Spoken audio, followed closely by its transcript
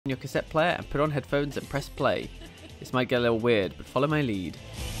your cassette player and put on headphones and press play. This might get a little weird, but follow my lead.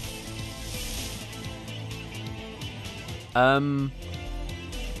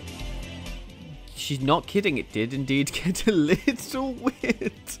 She's not kidding, it did indeed get a little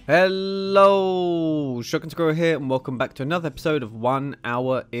weird. Hello, Shock and Squirrel here, and welcome back to another episode of 1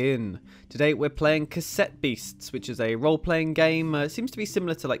 Hour In. Today we're playing Cassette Beasts, which is a role-playing game. It seems to be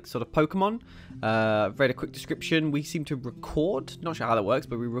similar to like sort of Pokemon. I've read a quick description. We seem to record, not sure how that works,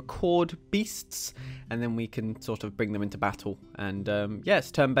 but we record beasts, and then we can sort of bring them into battle. And yeah,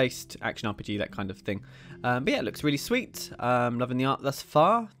 it's turn-based action RPG, that kind of thing. But yeah, it looks really sweet. Loving the art thus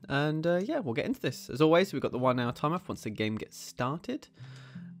far, and yeah, we'll get into this. As always, we've got the 1 hour time off once the game gets started.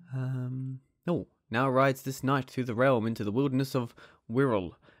 Oh, now rides this knight through the realm into the wilderness of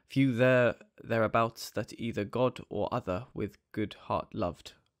Wirral. Few thereabouts that either god or other with good heart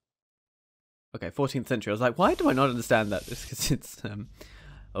loved. Okay, 14th century. I was like, why do I not understand that? Just because it's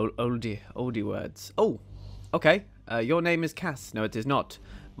oldie words. Oh, okay. Your name is Cass. No, it is not.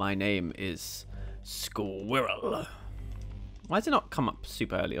 My name is Squirrel. Why does it not come up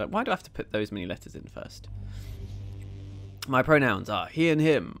super early? Like, why do I have to put those many letters in first? My pronouns are he and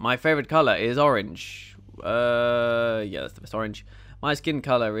him. My favorite color is orange. Yeah, that's the best, orange. My skin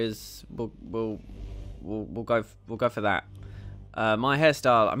color is we'll go for that. My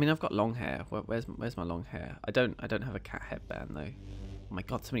hairstyle. I mean, I've got long hair. Where's my long hair? I don't have a cat headband though. Oh my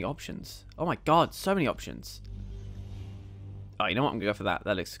god, so many options. Oh my god, so many options. Oh, you know what? I'm gonna go for that.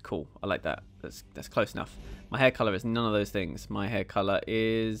 That looks cool. I like that. That's close enough. My hair color is none of those things. My hair color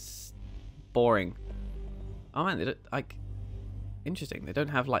is boring. Oh man, they don't like. Interesting. They don't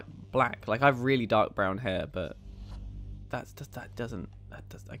have like black. Like I have really dark brown hair, but that doesn't.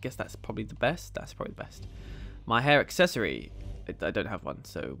 I guess that's probably the best. That's probably the best. My hair accessory. I don't have one,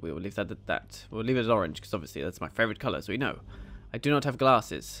 so we will leave that at that. We'll leave it as orange because obviously that's my favorite color, as we know. I do not have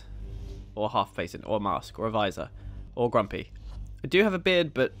glasses, or half face, or a mask, or a visor, or grumpy. I do have a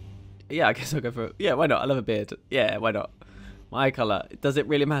beard, but yeah, I guess I'll go for it. Yeah, why not? I love a beard. Yeah, why not? My eye color. Does it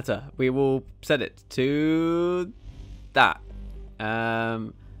really matter? We will set it to that.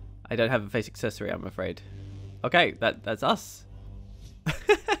 I don't have a face accessory, I'm afraid. Okay, that's us.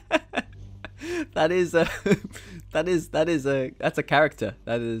 That's a character.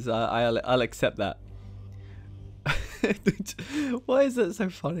 That is I'll accept that. Why is that so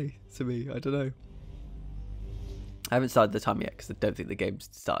funny to me? I don't know. I haven't started the time yet because I don't think the game's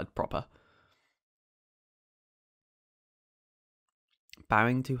started proper.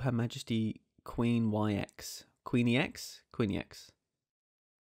 Bowing to Her Majesty Queen YX. Queenie X? Queenie X.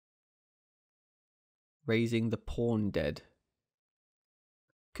 Raising the pawn dead.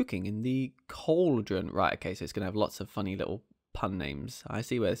 Cooking in the cauldron. Right, okay, so it's going to have lots of funny little pun names. I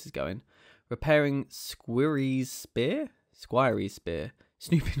see where this is going. Repairing Squirrel's spear? Squirrel's spear.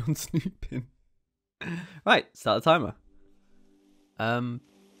 Snooping on snooping. Right, start the timer. Oh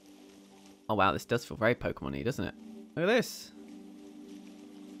wow, this does feel very Pokemon-y, doesn't it? Look at this.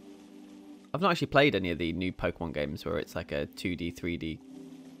 I've not actually played any of the new Pokemon games where it's like a 2D, 3D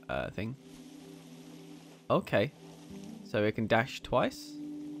thing. Okay. So it can dash twice?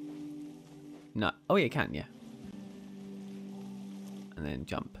 No. Oh yeah, it can, yeah. And then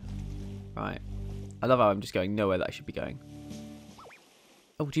jump. Right. I love how I'm just going nowhere that I should be going.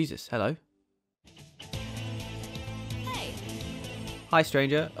 Oh, Jesus. Hello. Hey. Hi,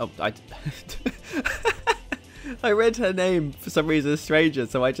 stranger. Oh, I read her name for some reason as stranger,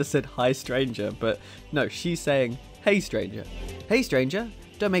 so I just said hi, stranger. But no, she's saying, hey, stranger. Hey, stranger.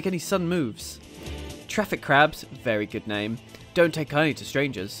 Don't make any sudden moves. Traffic crabs, very good name. Don't take kindly to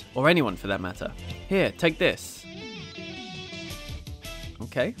strangers, or anyone for that matter. Here, take this.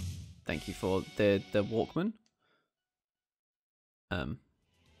 Okay. Thank you for the Walkman.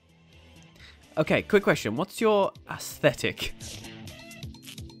 Okay, quick question. What's your aesthetic?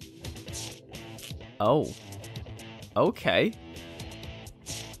 Oh. Okay.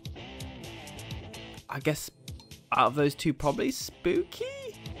 I guess out of those two, probably spooky?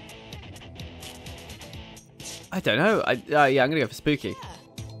 I don't know. Yeah, I'm going to go for spooky.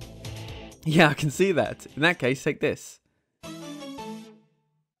 Yeah, I can see that. In that case, take this.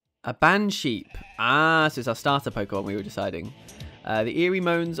 A Bansheep. Ah, so it's our starter Pokemon we were deciding. The eerie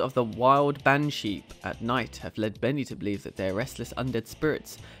moans of the wild Bansheep at night have led many to believe that they're restless undead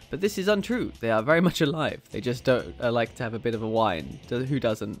spirits. But this is untrue. They are very much alive. They just don't like to have a bit of a whine. Who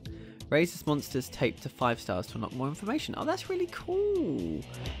doesn't? Raise this monster's tape to 5 stars to unlock more information. Oh, that's really cool.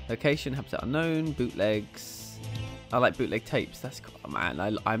 Location, habitat unknown, bootlegs. I like bootleg tapes. That's cool. Oh, man,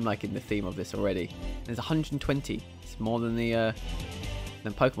 I'm liking the theme of this already. There's 120. It's more than the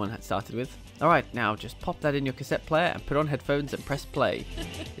than Pokemon had started with. Alright, now just pop that in your cassette player and put on headphones and press play.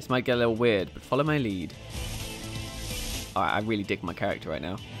 This might get a little weird, but follow my lead. Alright, I really dig my character right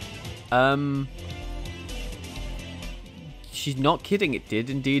now. She's not kidding, it did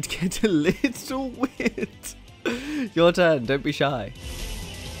indeed get a little weird. Your turn, don't be shy.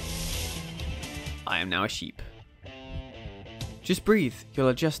 I am now a sheep. Just breathe, you'll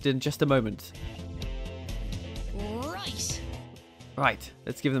adjust in just a moment. Right. Right,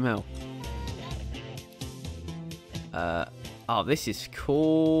 let's give them hell. Oh, this is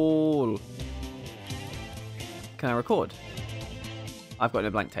cool. Can I record? I've got no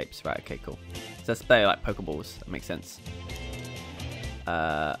blank tapes. Right, okay, cool. So that's better like Pokeballs. That makes sense.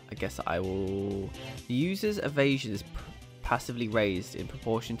 I guess I will... The user's evasion is passively raised in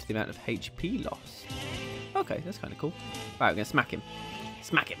proportion to the amount of HP lost. Okay, that's kind of cool. Right, I'm going to smack him.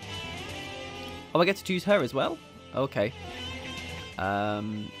 Smack him. Oh, I get to choose her as well? Okay.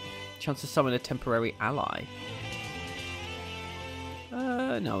 Chance to summon a temporary ally.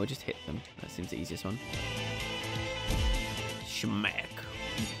 No, we'll just hit them. That seems the easiest one. Schmack.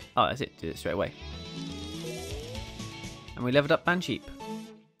 Oh, that's it. Did it straight away. And we leveled up Bansheep.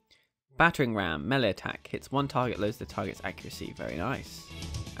 Battering Ram, melee attack. Hits one target, lowers the target's accuracy. Very nice.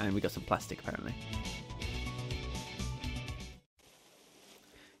 And we got some plastic, apparently.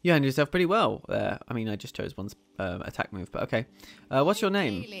 You handled yourself pretty well there. I mean, I just chose one's attack move, but okay. What's your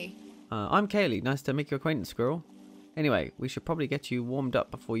name? Kaylee. I'm Kaylee. Nice to make your acquaintance, Squirrel. Anyway, we should probably get you warmed up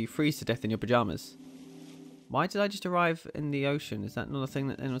before you freeze to death in your pajamas. Why did I just arrive in the ocean? Is that not a thing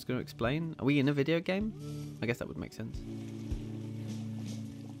that anyone's going to explain? Are we in a video game? I guess that would make sense.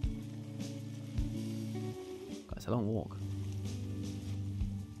 God, it's a long walk.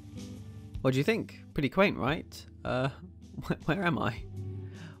 What do you think? Pretty quaint, right? Where am I?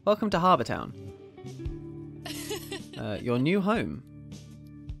 Welcome to Harbour Town. Your new home.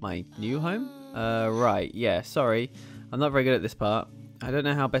 My new home? Right, yeah, sorry. I'm not very good at this part. I don't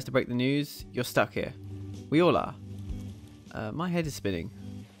know how best to break the news. You're stuck here. We all are. My head is spinning.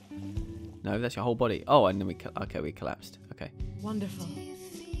 No, that's your whole body. Oh, and then we collapsed. Okay. Wonderful.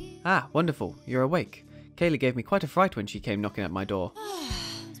 Ah, wonderful. You're awake. Kaylee gave me quite a fright when she came knocking at my door.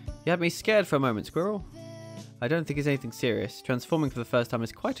 You had me scared for a moment, Squirrel. I don't think it's anything serious. Transforming for the first time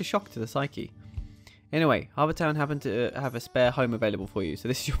is quite a shock to the psyche. Anyway, Harbour Town happened to have a spare home available for you, so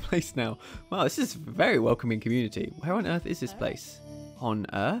this is your place now. Wow, this is a very welcoming community. Where on earth is this place? On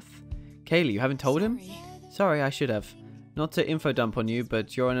Earth? Kaylee, you haven't told him? Sorry, I should have. Not to info dump on you,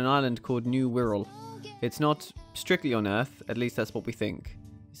 but you're on an island called New Wirral. It's not strictly on Earth, at least that's what we think.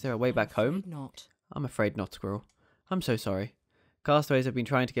 Is there a way back home? Not. I'm afraid not, Squirrel. I'm so sorry. Castaways have been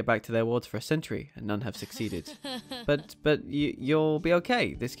trying to get back to their wards for a century, and none have succeeded. But you'll be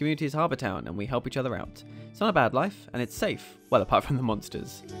okay. This community is Harbour Town, and we help each other out. It's not a bad life, and it's safe. Well, apart from the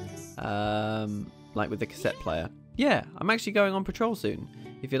monsters. Like with the cassette player. Yeah, I'm actually going on patrol soon.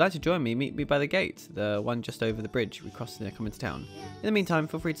 If you'd like to join me, meet me by the gate, the one just over the bridge we cross near coming to town. In the meantime,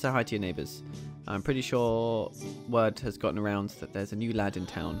 feel free to say hi to your neighbours. I'm pretty sure word has gotten around that there's a new lad in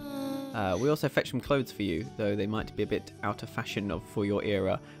town. We also fetch some clothes for you, though they might be a bit out of fashion for your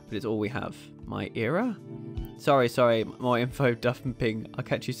era, but it's all we have. My era? Sorry, more info dumping. I'll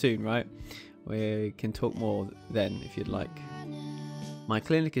catch you soon, right? We can talk more then, if you'd like. My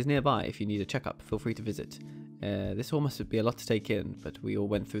clinic is nearby. If you need a checkup, feel free to visit. This all must be a lot to take in, but we all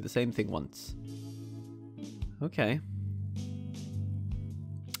went through the same thing once. Okay.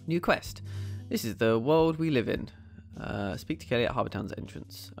 New quest. This is the world we live in. Speak to Kaylee at Harbour Town's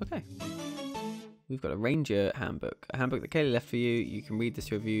entrance. Okay. We've got a ranger handbook. A handbook that Kaylee left for you. You can read this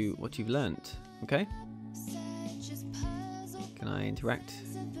to review what you've learnt. Okay. Can I interact?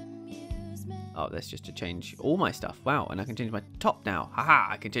 Oh, that's just to change all my stuff. Wow, and I can change my top now.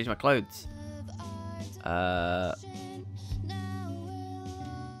 Haha, I can change my clothes.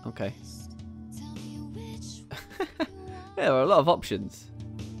 Okay. There are a lot of options.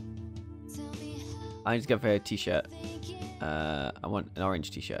 I need to go for a t-shirt. I want an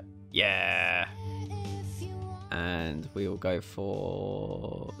orange t-shirt. Yeah. And we will go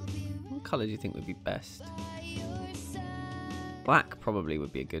for... What colour do you think would be best? Black probably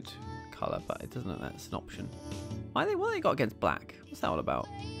would be a good colour, but it doesn't look like that's an option. What have they got against black? What's that all about?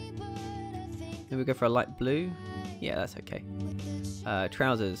 Maybe we go for a light blue? Yeah, that's okay.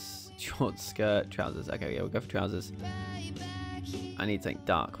 Trousers, short skirt, trousers. Okay, yeah, we'll go for trousers. I need something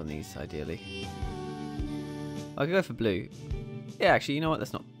dark on these, ideally. I could go for blue. Yeah, actually, you know what?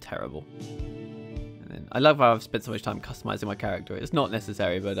 That's not terrible. And then, I love how I've spent so much time customizing my character. It's not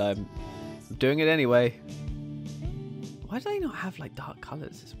necessary, but I'm doing it anyway. Why do they not have like dark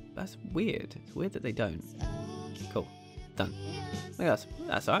colours? That's weird. It's weird that they don't. Cool. Done. I think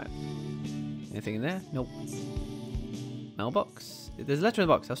that's alright. Anything in there? Nope. Mailbox. There's a letter in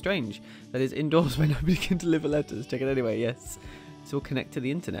the box. How strange. That is indoors where nobody can deliver letters. Check it anyway. Yes. It's all connected to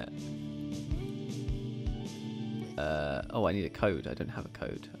the internet. Oh, I need a code. I don't have a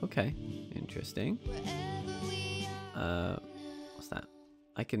code. Okay. Interesting. What's that?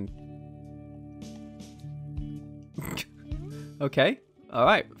 I can... Okay.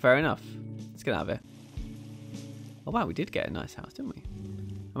 Alright. Fair enough. Let's get out of here. Oh, wow. We did get a nice house, didn't we?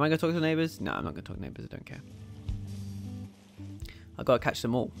 Am I going to talk to the neighbours? No, I'm not going to talk to neighbours. I don't care. I've got to catch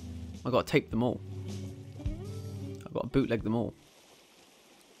them all. I've got to tape them all. I've got to bootleg them all.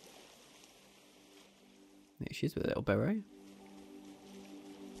 There she is with a little beret.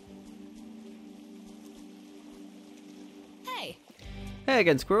 Hey. Hey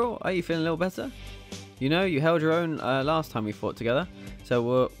again, Squirrel. Are you feeling a little better? You know, you held your own last time we fought together.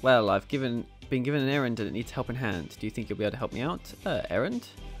 So, well, I've been given an errand and it needs help in hand. Do you think you'll be able to help me out? Errand?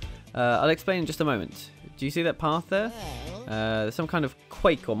 I'll explain in just a moment. Do you see that path there? There's some kind of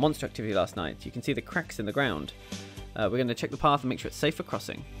quake or monster activity last night. You can see the cracks in the ground. We're going to check the path and make sure it's safe for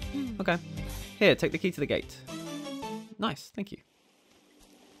crossing. Okay. Here, take the key to the gate. Nice, thank you.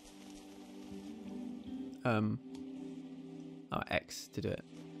 Oh, X to do it.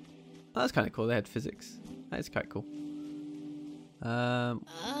 Oh, that's kind of cool. They had physics. That is quite cool.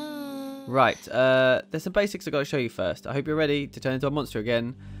 Right. There's some basics I've got to show you first. I hope you're ready to turn into a monster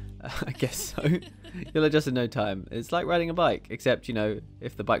again. I guess so. You'll adjust in no time. It's like riding a bike, except, you know,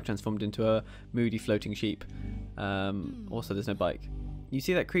 if the bike transformed into a moody floating sheep. Also, there's no bike. You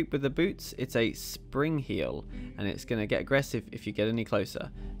see that creep with the boots? It's a spring heel, and it's going to get aggressive if you get any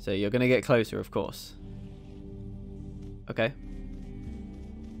closer. So you're going to get closer, of course. Okay.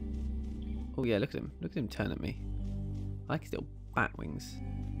 Oh yeah, look at him. Look at him turn at me. I like his little bat wings.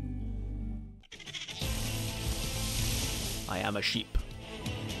 I am a sheep.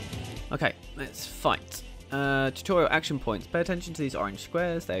 Okay, let's fight. Tutorial action points. Pay attention to these orange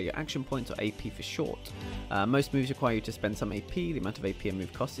squares. They are your action points, or AP for short. Most moves require you to spend some AP. The amount of AP a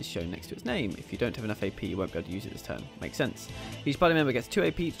move costs is shown next to its name. If you don't have enough AP, you won't be able to use it this turn. Makes sense. Each party member gets 2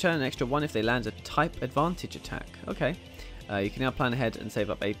 AP each turn, an extra 1 if they land a type advantage attack. Okay. You can now plan ahead and save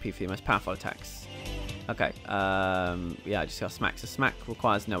up AP for your most powerful attacks. Okay. Yeah, I just got smack. So smack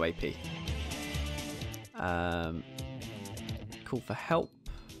requires no AP. Call for help.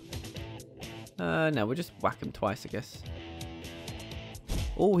 No, we'll just whack him twice, I guess.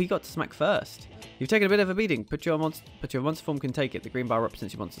 Oh, he got to smack first. You've taken a bit of a beating, but your monster form can take it. The green bar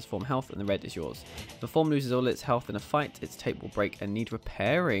represents your monster's form health, and the red is yours. If the form loses all its health in a fight, its tape will break and need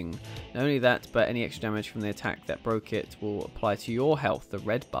repairing. Not only that, but any extra damage from the attack that broke it will apply to your health, the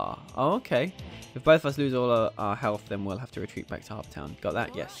red bar. Oh, okay. If both of us lose all our health, then we'll have to retreat back to Harptown. Got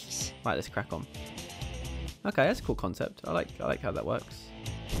that? Yes. Right, let's crack on. Okay, that's a cool concept. I like how that works.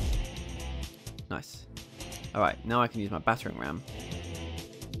 Nice. Alright, now I can use my battering ram.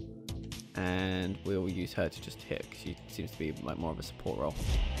 And we'll use her to just hit, because she seems to be like more of a support role.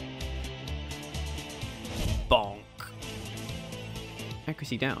 Bonk!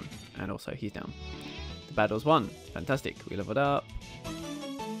 Accuracy down. And also he's down. The battle's won. Fantastic. We leveled up.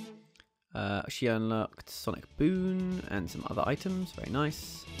 She unlocked Sonic Boon and some other items. Very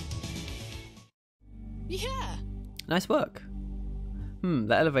nice. Yeah. Nice work.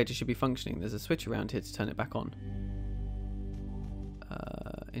 The elevator should be functioning. There's a switch around here to turn it back on.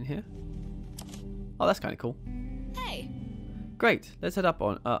 In here? Oh, that's kind of cool. Hey. Great. Let's head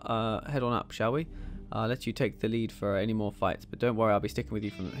on up, shall we? I'll let you take the lead for any more fights, but don't worry, I'll be sticking with you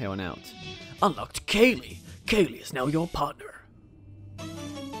from here on out. Unlocked Kaylee. Kaylee is now your partner.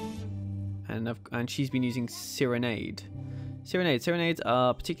 And she's been using Serenade. Serenades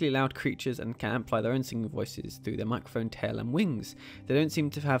are particularly loud creatures and can amplify their own singing voices through their microphone, tail and wings. They don't seem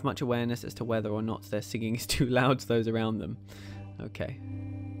to have much awareness as to whether or not their singing is too loud to those around them. Okay.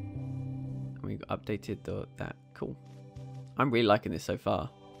 And we updated that. Cool. I'm really liking this so far.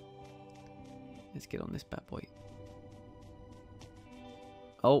 Let's get on this bad boy.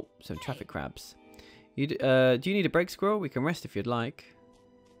 Oh, some traffic crabs. Do you need a break, Squirrel? We can rest if you'd like.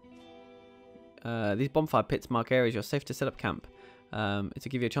 These bonfire pits mark areas you're safe to set up camp. It's to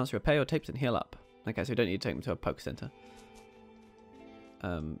give you a chance to repair your tapes and heal up. Okay, so we don't need to take them to a poke center.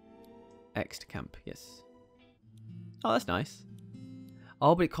 X to camp, yes. Oh, that's nice.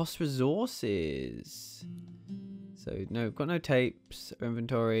 Oh, but it costs resources. So no, we've got no tapes,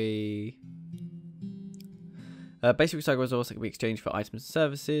 inventory. Basic recycle resource that can be exchanged for items and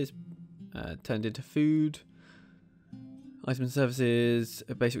services. Turned into food. Items and services,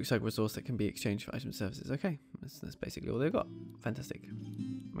 a basic recycle resource that can be exchanged for items and services. Okay, that's basically all they've got. Fantastic.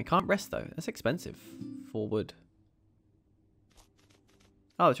 We can't rest though. That's expensive for wood.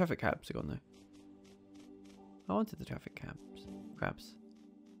 Oh, the traffic cabs are gone though. I wanted the traffic crabs.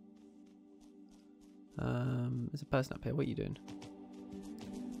 There's a person up here. What are you doing?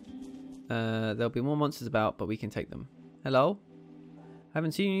 There'll be more monsters about, but we can take them. Hello? I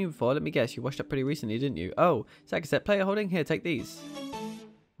haven't seen you before. Let me guess. You washed up pretty recently, didn't you? Oh, is that a cassette player holding? Here, take these.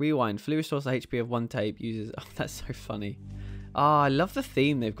 Rewind. Fully restores the HP of one tape. Uses... Oh, that's so funny. Ah, I love the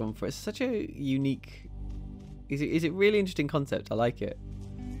theme they've gone for. It's such a unique... Is it really interesting concept? I like it.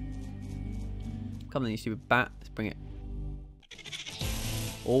 Come on, you stupid bat. Let's bring it.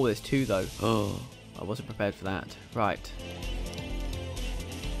 Oh, there's two, though. Oh, I wasn't prepared for that. Right.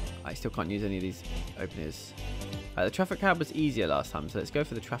 I still can't use any of these openers. The traffic crab was easier last time, so let's go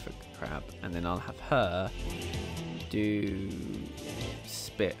for the traffic crab, and then I'll have her do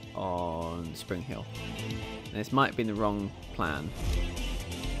spit on Spring Hill. And this might have been the wrong plan.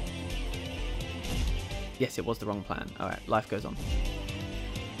 Yes, it was the wrong plan. Alright, life goes on.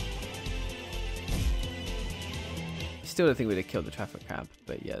 Still don't think we'd have killed the traffic crab,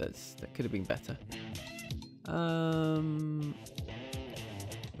 but yeah, that could have been better.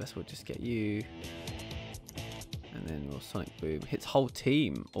 Guess we'll just get you. And then we'll Sonic Boom. Hits whole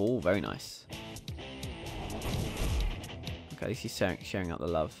team. Oh, very nice. Okay, at least he's sharing out the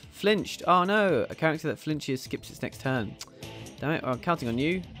love. Flinched. Oh no, a character that flinches skips its next turn. Damn it, I'm counting on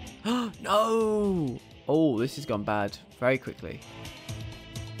you. No! Oh, this has gone bad very quickly.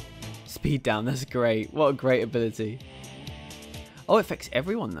 Speed down, that's great. What a great ability. Oh, it affects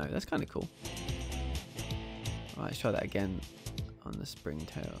everyone though. That's kind of cool. Alright, let's try that again on the Spring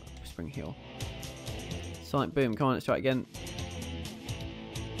Hill. Sonic Boom, come on, let's try it again.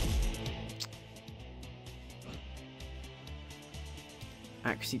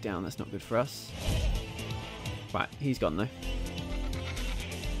 Accuracy down, that's not good for us. Right, he's gone though.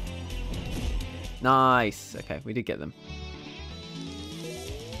 Nice. Okay, we did get them.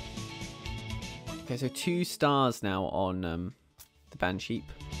 Okay, so 2 stars now on the Bansheep.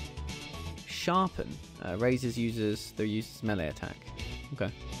 Sharpen raises the user's melee attack.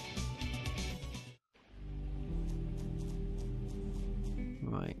 Okay.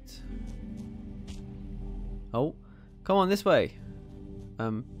 Right. Oh, come on this way.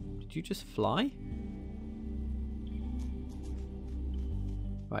 Did you just fly?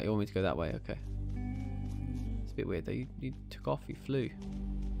 Right, you want me to go that way? Okay. It's a bit weird though. You took off. You flew.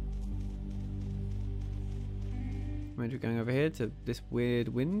 Imagine going over here to this weird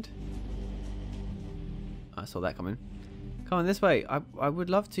wind. I saw that coming. Come on this way. I would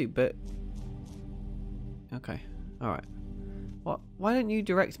love to, but okay. All right. What? Why don't you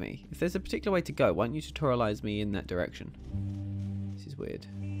direct me? If there's a particular way to go, why don't you tutorialize me in that direction? This is weird.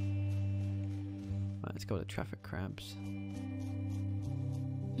 Right, let's go to traffic crabs.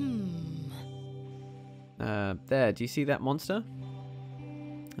 There. Do you see that monster?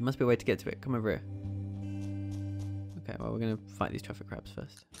 There must be a way to get to it. Come over here. Okay, well, we're going to fight these traffic crabs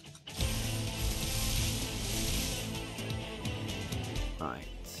first. Right.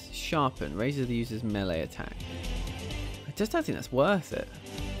 Sharpen. Raises the user's melee attack. I just don't think that's worth it.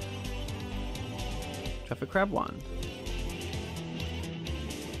 Traffic crab 1.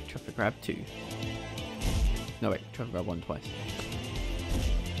 Traffic crab 2. No, wait. Traffic crab 1 twice.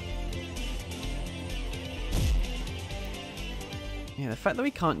 Yeah, the fact that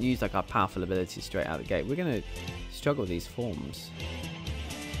we can't use like our powerful abilities straight out of the gate, we're going to struggle with these forms.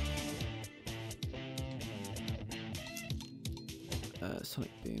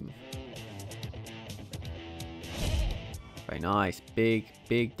 Sonic Boom. Very nice.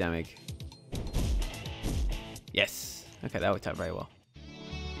 Big damage. Yes. Okay, that worked out very well.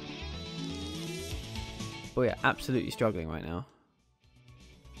 But yeah, absolutely struggling right now.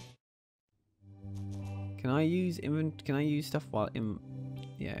 Can I use stuff while in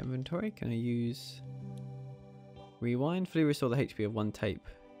inventory? Can I use rewind? Fully restore the HP of one tape.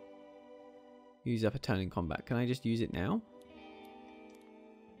 Use up a turn in combat. Can I just use it now?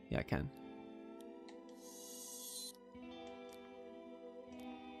 Yeah, I can.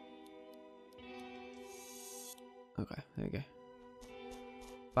 Okay, there we go.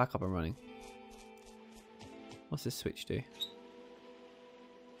 Back up and running. What's this switch do?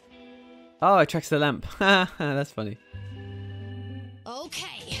 Oh, it tracks the lamp. That's funny.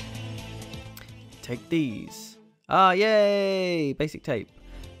 Okay. Take these. Ah, yay! Basic tape.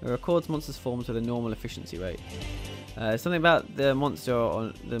 It records monsters' forms with a normal efficiency rate. Something about the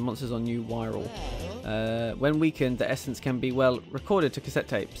monsters on new Wirral. When weakened, the essence can be recorded to cassette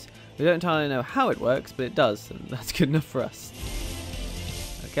tapes. We don't entirely know how it works, but it does, and that's good enough for us.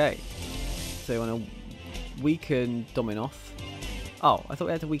 Okay. So you want to weaken Dominoff. Oh, I thought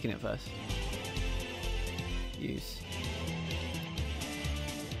we had to weaken it first. Use.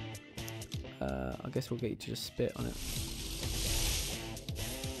 I guess we'll get you to just spit on it.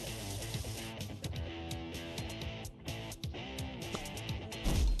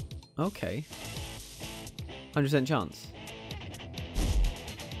 Okay. 100% chance.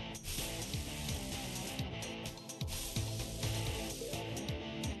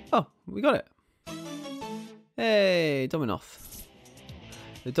 Oh, we got it. Hey, Dominoth.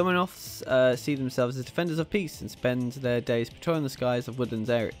 The Dominoths see themselves as defenders of peace and spend their days patrolling the skies of woodland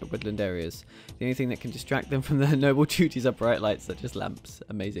areas. The only thing that can distract them from their noble duties are bright lights such as lamps.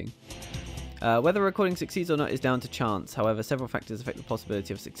 Amazing. Whether a recording succeeds or not is down to chance. However, several factors affect the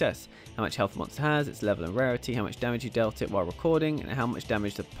possibility of success. How much health a monster has, its level and rarity, how much damage you dealt it while recording, and how much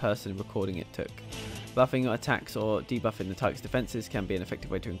damage the person recording it took. Buffing your attacks or debuffing the target's defenses can be an effective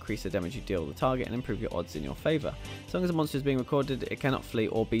way to increase the damage you deal the target and improve your odds in your favour. As long as a monster is being recorded, it cannot flee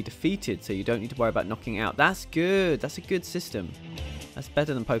or be defeated, so you don't need to worry about knocking it out. That's good. That's a good system. That's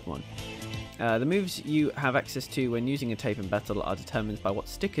better than Pokemon. The moves you have access to when using a tape in battle are determined by what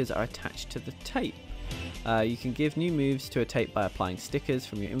stickers are attached to the tape. You can give new moves to a tape by applying stickers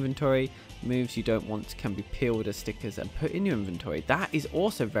from your inventory. Moves you don't want can be peeled as stickers and put in your inventory. That is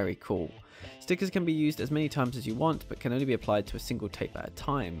also very cool. Stickers can be used as many times as you want, but can only be applied to a single tape at a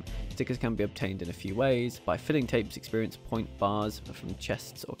time. Stickers can be obtained in a few ways: by filling tapes, experience point bars from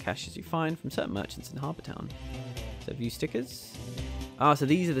chests or caches you find from certain merchants in Harbour Town. So view stickers. Ah, so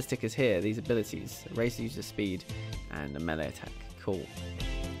these are the stickers here, these abilities. Raise the user speed and a melee attack. Cool.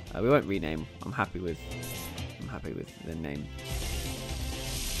 We won't rename. I'm happy with the name.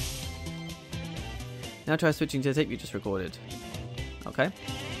 Now try switching to the tape you just recorded. Okay.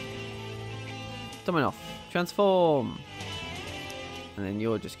 Dominoth, transform. And then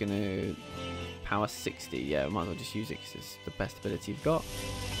you're just gonna power 60. Yeah, we might as well just use it because it's the best ability you've got.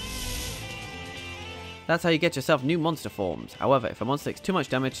 That's how you get yourself new monster forms. However, if a monster takes too much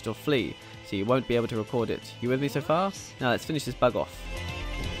damage, it'll flee, so you won't be able to record it. You with me so far? Now let's finish this bug off.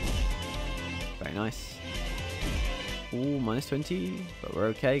 Very nice. Ooh, minus 20, but we're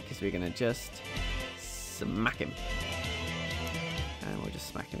okay because we're going to just smack him. And we'll just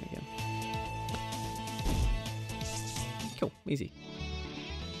smack him again. Cool, easy.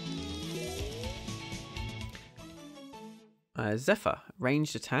 Zephyr,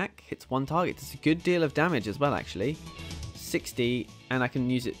 ranged attack, hits one target. It's a good deal of damage as well, actually. 60, and I can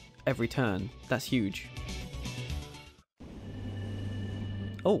use it every turn. That's huge.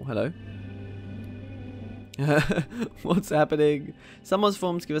 Oh, hello. What's happening? Some monster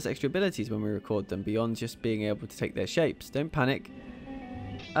forms give us extra abilities when we record them, beyond just being able to take their shapes. Don't panic.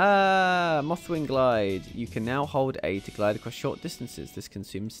 Mothwing Glide. You can now hold A to glide across short distances. This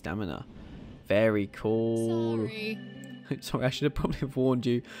consumes stamina. Very cool. Sorry. Sorry, I should have probably have warned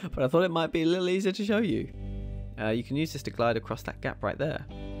you, but I thought it might be a little easier to show you. You can use this to glide across that gap right there.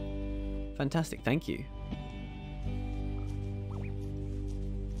 Fantastic, thank you.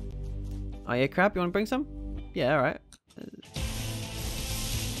 Oh yeah, Crab, you want to bring some? Yeah, alright.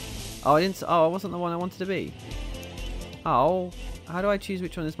 Oh, I wasn't the one I wanted to be. Oh, how do I choose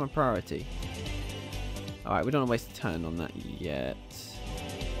which one is my priority? Alright, we don't want to waste a turn on that yet.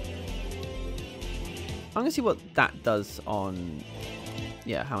 I'm gonna see what that does on,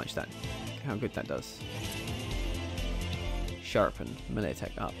 yeah, how good that does. Sharpen, melee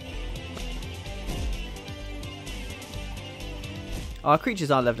attack up. Our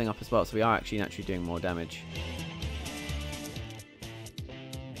creatures are leveling up as well, so we are actually naturally doing more damage.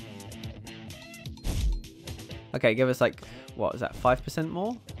 Okay, give us like, what is that, 5%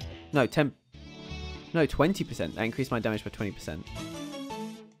 more? No, 20%. That increased my damage by 20%.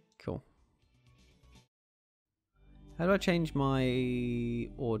 Cool. How do I change my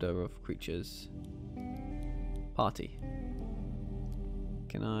order of creatures? Party.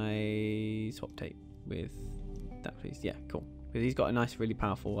 Can I swap tape with that, please? Yeah, cool. Because he's got a nice, really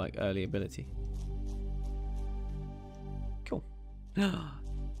powerful, like, early ability. Cool.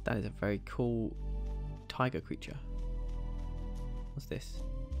 That is a very cool tiger creature. What's this?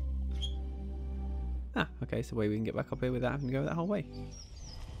 Ah, okay, so we can get back up here without having to go that whole way.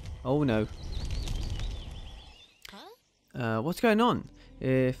 Oh no. What's going on?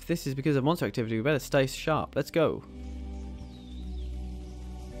 If this is because of monster activity, we better stay sharp. Let's go.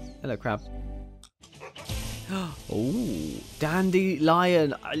 Hello, Crab. Oh,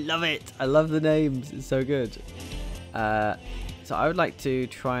 Dandelion. I love it. I love the names. It's so good. So I would like to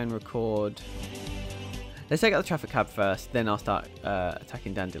try and record. Let's take out the traffic cab first, then I'll start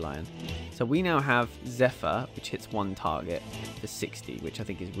attacking Dandelion. So we now have Zephyr, which hits one target for 60, which I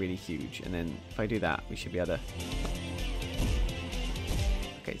think is really huge. And then if I do that, we should be able to...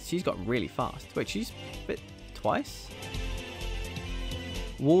 Okay, she's got really fast. Wait, she's bit twice?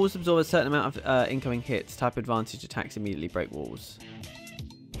 Walls absorb a certain amount of incoming hits. Type advantage attacks immediately break walls.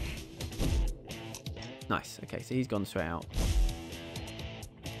 Nice. Okay, so he's gone straight out.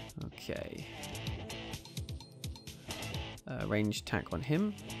 Okay. Range attack on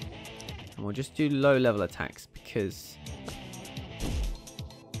him. And we'll just do low level attacks because...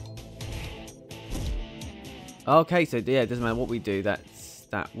 Okay, so yeah, it doesn't matter what we do. That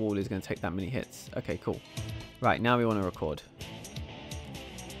wall is going to take that many hits. Okay, cool. Right, now we want to record.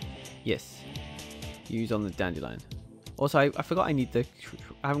 Yes. Use on the dandelion. Also, I forgot I need the...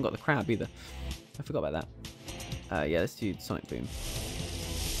 I haven't got the crab either. I forgot about that. Yeah, let's do Sonic Boom.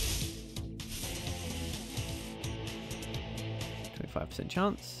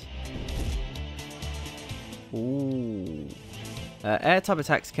 %chance. Ooh. Air type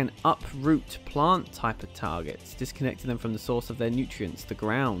attacks can uproot plant type of targets, disconnecting them from the source of their nutrients, the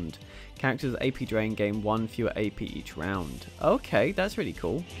ground. Characters with AP drain gain 1 fewer AP each round. Okay, that's really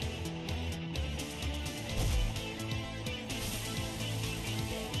cool.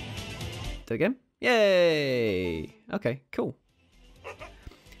 Do it again. Yay! Okay, cool.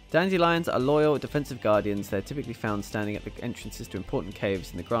 Dandelions are loyal, defensive guardians. They're typically found standing at the entrances to important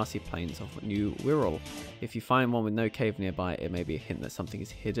caves in the grassy plains of New Wirral. If you find one with no cave nearby, it may be a hint that something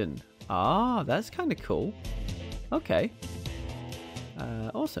is hidden. Ah, that's kind of cool. Okay.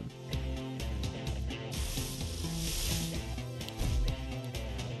 Awesome.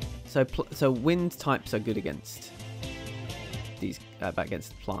 So wind types are good against these,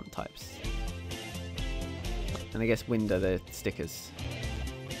 against plant types. And I guess wind are the stickers.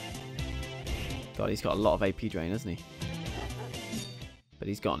 God, he's got a lot of AP drain, hasn't he? But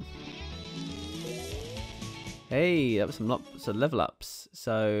he's gone. Hey, that was some level ups.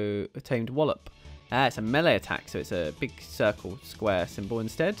 So, a tamed wallop. It's a melee attack, so it's a big circle square symbol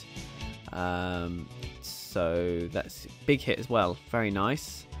instead. So, that's a big hit as well. Very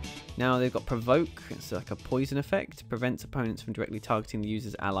nice. Now they've got provoke. It's like a poison effect. Prevents opponents from directly targeting the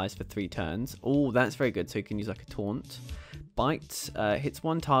user's allies for 3 turns. Oh, that's very good. So you can use like a taunt. Bite. Hits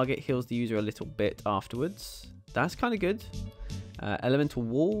one target, heals the user a little bit afterwards. That's kind of good. Elemental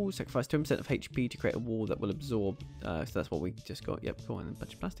wall. Sacrifice 20% of HP to create a wall that will absorb. So that's what we just got. Yep, cool. And a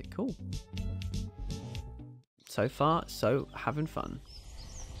bunch of plastic. Cool. So far, so having fun.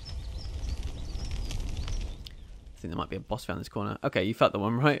 I think there might be a boss around this corner. Okay, you felt the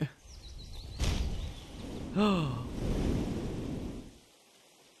one, right?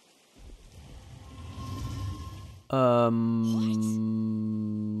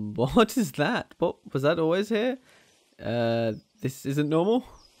 What is that? What was that always here? This isn't normal.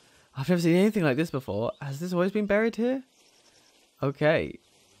 I've never seen anything like this before. Has this always been buried here? Okay.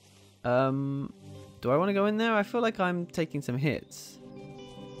 Do I want to go in there? I feel like I'm taking some hits.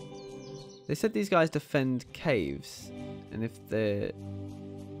 They said these guys defend caves, and if there's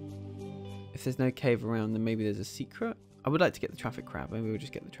no cave around, then maybe there's a secret. I would like to get the traffic crab. Maybe we'll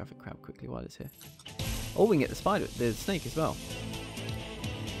just get the traffic crab quickly while it's here. Oh, we can get the spider, the snake as well.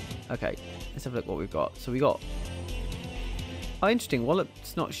 Okay, let's have a look what we've got. So we got... Oh, interesting.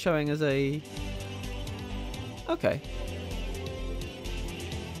 Wallop's not showing as a... Okay.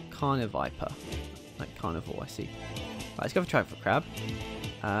 Carniviper. Like carnivore, I see. Right, let's go for traffic crab.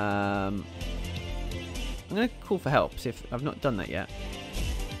 I'm going to call for help, see if I've not done that yet.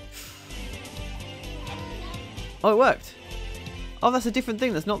 Oh, it worked. Oh, that's a different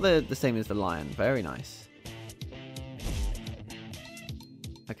thing. That's not the same as the lion. Very nice.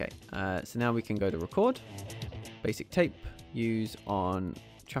 Okay, so now we can go to record. Basic tape. Use on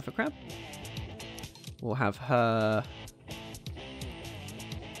traffic crab. We'll have her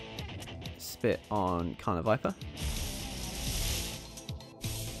spit on Carniviper.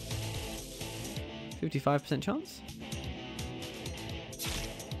 55% chance.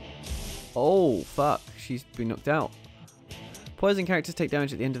 Oh, fuck. She's been knocked out. Poison characters take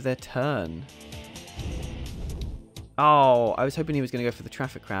damage at the end of their turn. Oh, I was hoping he was going to go for the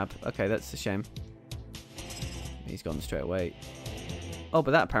traffic crab. Okay, that's a shame. He's gone straight away. Oh, but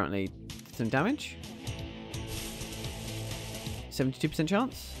that apparently did some damage. 72%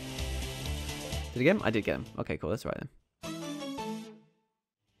 chance. Did I get him? I did get him. Okay, cool. That's right then.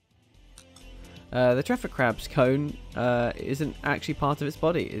 The traffic crab's cone isn't actually part of its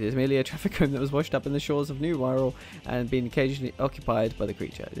body. It is merely a traffic cone that was washed up in the shores of New Wirral and been occasionally occupied by the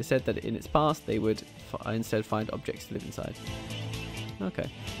creature. It is said that in its past they would instead find objects to live inside. Okay.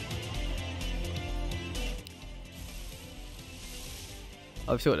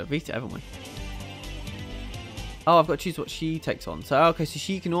 Oh, we've still got a Vita, haven't we? Oh, I've got to choose what she takes on. So, okay, so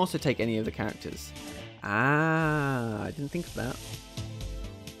she can also take any of the characters. Ah, I didn't think of that.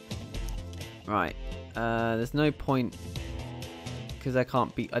 Right, there's no point Because I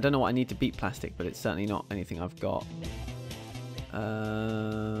can't beat... I don't know what I need to beat plastic, but it's certainly not anything I've got.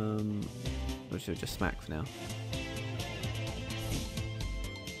 Which will just smack for now.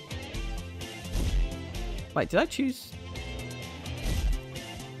 Wait, did I choose...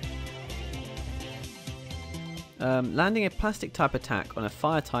 landing a plastic type attack on a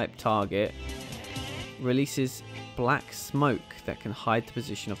fire type target releases black smoke that can hide the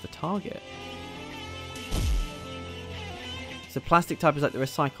position of the target. So plastic type is like the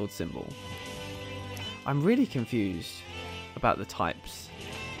recycled symbol. I'm really confused about the types.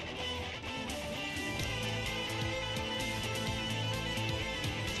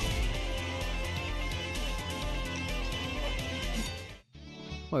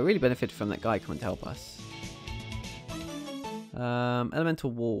 Well, I really benefited from that guy coming to help us. Elemental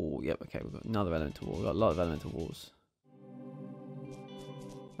wall. Yep, okay, we've got another elemental wall. We've got a lot of elemental walls.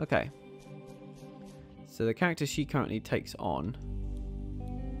 Okay. So the character she currently takes on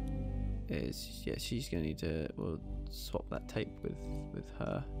is... Yeah, she's going to need to... We'll swap that tape with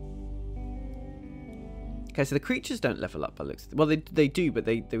her. Okay, so the creatures don't level up by looks... Well, they do, but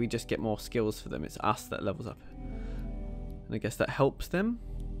we just get more skills for them. It's us that levels up. And I guess that helps them.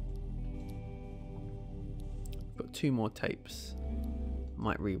 Got 2 more tapes.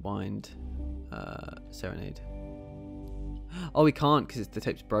 Might rewind Serenade. Oh, we can't because the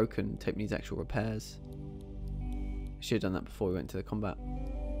tape's broken. Tape needs actual repairs. Should have done that before we went to the combat.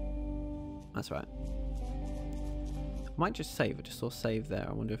 That's right. I might just save. I just saw save there.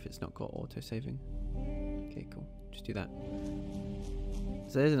 I wonder if it's not got auto-saving. Okay, cool. Just do that.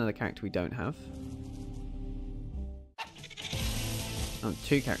 So there's another character we don't have. Oh,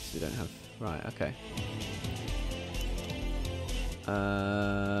 2 characters we don't have. Right, okay. We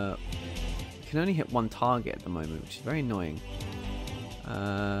can only hit 1 target at the moment, which is very annoying.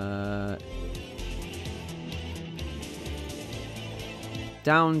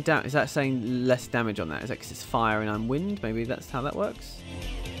 Down. Is that saying less damage on that? Is that because it's fire and I'm wind? Maybe that's how that works.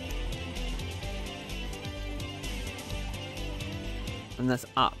 And that's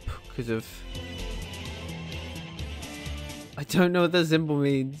up because of... I don't know what the symbol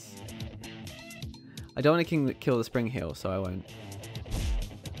means. I don't want to kill the spring heal, so I won't.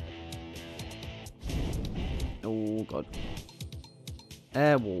 Oh god.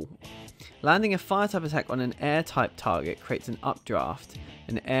 Air wall. Landing a fire type attack on an air type target creates an updraft,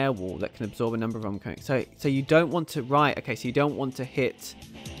 an air wall that can absorb a number of oncoming. So you don't want to... Right, okay, so you don't want to hit...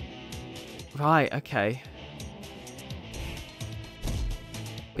 Right, okay.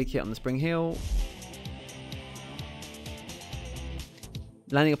 Big hit on the spring heal.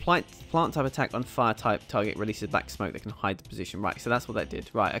 Landing a plant type attack on fire type target releases black smoke that can hide the position. Right, so that's what that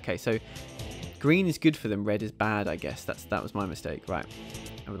did. Right, okay, so green is good for them, red is bad, I guess. That was my mistake. Right.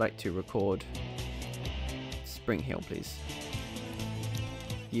 I would like to record spring heal, please.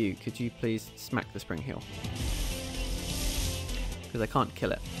 Could you please smack the spring heal? Because I can't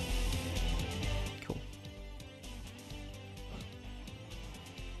kill it. Cool.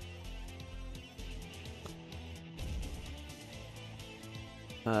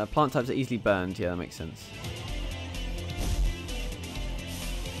 Plant types are easily burned. Yeah, that makes sense.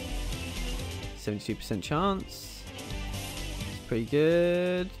 72% chance. It's pretty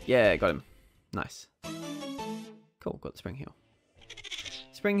good. Yeah, got him. Nice. Cool, got the spring heal.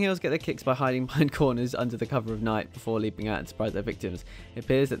 Spring heals get their kicks by hiding behind corners under the cover of night before leaping out and surprise their victims. It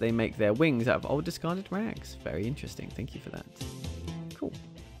appears that they make their wings out of old discarded rags. Very interesting. Thank you for that. Cool.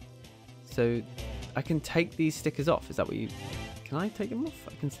 So I can take these stickers off. Is that what you... Can I take them off?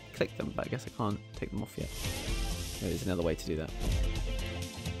 I can click them, but I guess I can't take them off yet. There's another way to do that.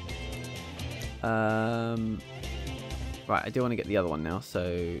 Right, I do want to get the other one now,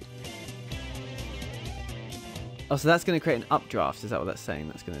 so... Oh, so that's going to create an updraft. Is that what that's saying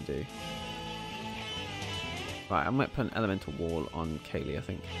that's going to do? Right, I might put an elemental wall on Kaylee, I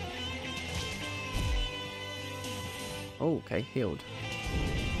think. Oh, okay, healed.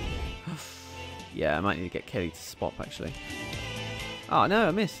 Yeah, I might need to get Kaylee to swap, actually. Oh, no,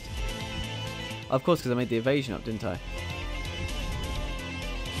 I missed. Of course, because I made the evasion up, didn't I?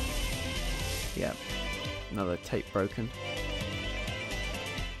 Yeah. Another tape broken.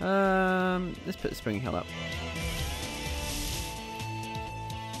 Let's put the spring heal up.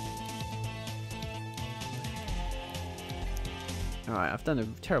 Alright, I've done a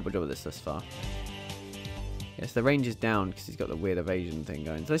terrible job of this thus far. Yes, the range is down because he's got the weird evasion thing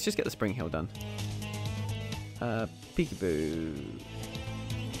going. So let's just get the spring heal done. Peekaboo.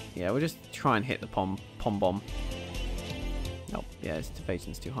 Yeah, we'll just try and hit the pom bomb. Nope, yeah, its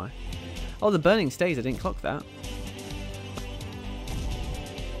evasion's too high. Oh, the burning stays. I didn't clock that.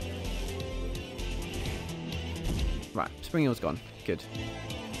 Right, spring heal's gone. Good. good.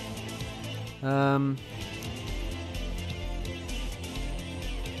 I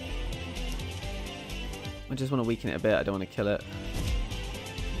just want to weaken it a bit. I don't want to kill it.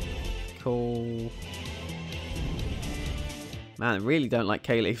 Cool. Man, I really don't like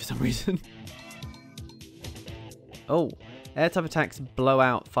Kaylee for some reason. Oh, air type attacks blow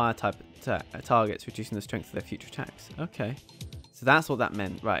out fire type targets, reducing the strength of their future attacks. Okay, so that's what that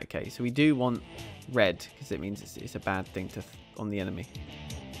meant. Right, okay, so we do want red because it means it's a bad thing on the enemy.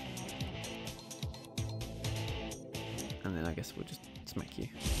 And then I guess we'll just smack you.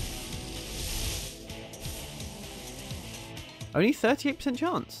 Only 38%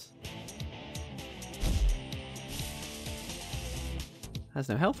 chance. Has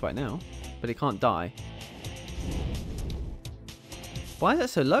no health right now, but it can't die. Why is that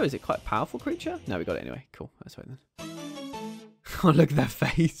so low? Is it quite a powerful creature? No, we got it anyway. Cool. That's right then. Oh, look at that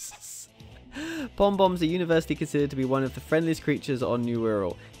face. Pom-Boms are universally considered to be one of the friendliest creatures on New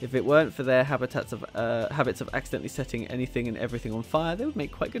Wirral. If it weren't for their habits of accidentally setting anything and everything on fire, they would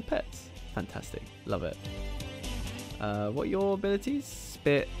make quite good pets. Fantastic. Love it. What are your abilities?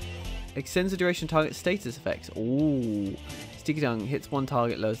 Spit. Extends the duration of target status effects. Ooh. Sticky Tongue hits one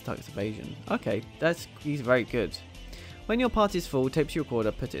target, lowers the target's evasion. Okay, he's very good. When your party is full, tapes your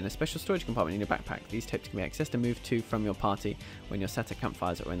recorder, put it in a special storage compartment in your backpack. These tapes can be accessed and moved to from your party when you're sat at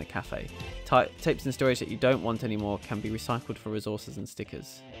campfires or in the cafe. Tapes in storage that you don't want anymore can be recycled for resources and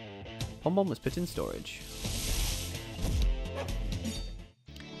stickers. Pom-Bom was put in storage.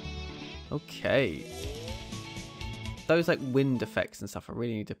 Okay. Those like wind effects and stuff I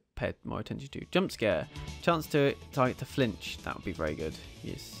really need to pay more attention to. Jump scare. Chance to target to flinch. That would be very good.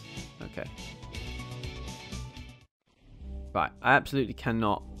 Yes. Okay. Right. I absolutely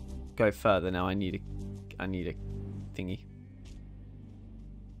cannot go further now. I need a thingy.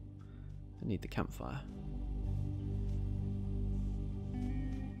 I need the campfire.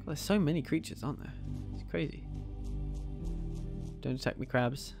 God, there's so many creatures, aren't there? It's crazy. Don't attack me,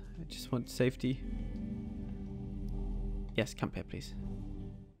 crabs. I just want safety. Yes, camp here, please.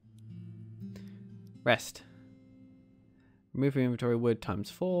 Rest. Remove your inventory wood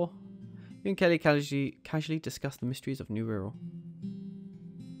 ×4. You and Kelly casually discuss the mysteries of New Wirral.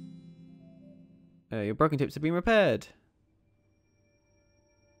 Your broken tips have been repaired.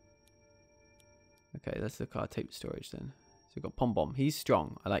 Okay, let's look at our tape storage then. So we've got Pom-Bom. He's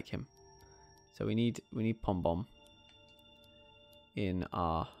strong. I like him. So we need Pom-Bom in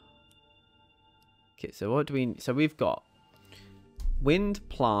our kit. So what do we? So we've got wind,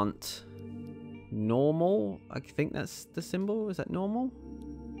 plant, normal. I think that's the symbol. Is that normal?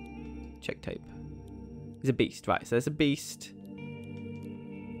 Check tape. He's a beast, right? So there's a beast.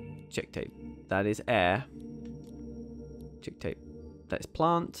 Check tape. That is air. Check tape. That is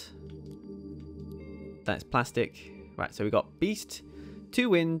plant. That is plastic. Right, so we got beast, 2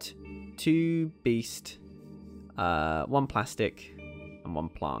 wind, 2 beast, 1 plastic, and 1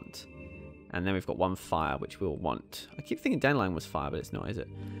 plant. And then we've got 1 fire, which we'll want. I keep thinking dandelion was fire, but it's not, is it?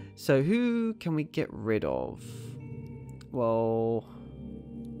 So who can we get rid of? Well,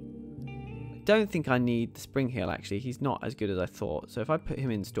 I don't think I need the spring heel, actually. He's not as good as I thought. So if I put him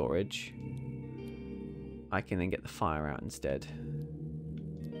in storage, I can then get the fire out instead.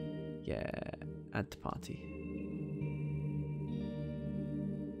 Yeah, add to party.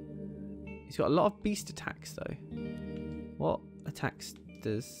 He's got a lot of beast attacks, though. What attacks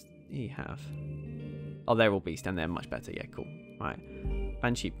does he have? Oh, they're all beast, and they're much better. Yeah, cool. Right.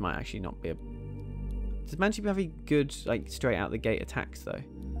 Banshee might actually not be a... Does Banshee have any good, like, straight out the gate attacks, though?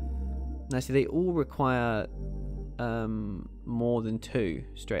 No, see, they all require more than 2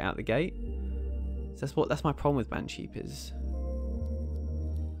 straight out the gate. So that's my problem with Banshee is...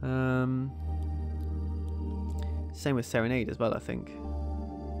 Same with Serenade as well, I think.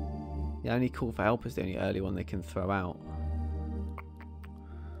 Yeah, only Call for Help is the only early one they can throw out.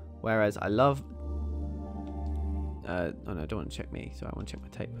 Whereas I love... oh no, I don't want to check me, so I want to check my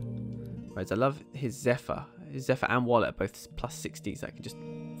tape. Whereas I love his Zephyr. His Zephyr and Wallet are both plus 60s that I can just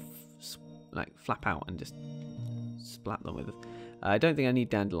like flap out and just splat them with. I don't think I need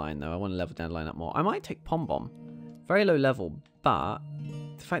Dandelion though. I want to level Dandelion up more. I might take Pom-Bom. Very low level, but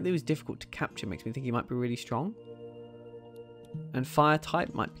the fact that he was difficult to capture makes me think he might be really strong. And fire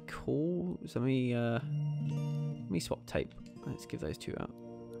type might be cool. So let me swap tape. Let's give those 2 out.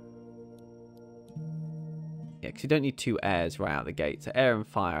 Yeah, because you don't need 2 airs right out the gate. So air and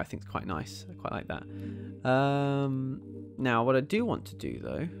fire I think is quite nice. I quite like that. Now what I do want to do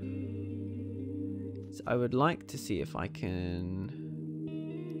though is I would like to see if I can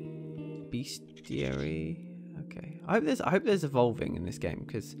bestiary. Okay. I hope there's evolving in this game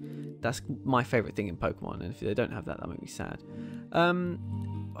because that's my favourite thing in Pokemon, and if they don't have that, that'll make me sad.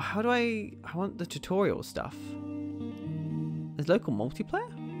 How do I want the tutorial stuff. There's local multiplayer?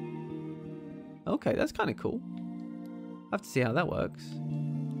 Okay, that's kind of cool. I have to see how that works.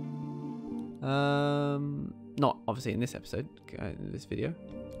 Not obviously in this episode, in this video.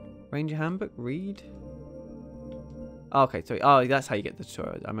 Ranger handbook, read. Oh, okay, so that's how you get the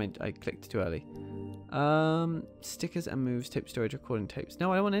tutorial. I clicked too early. Stickers and moves, tape storage, recording tapes.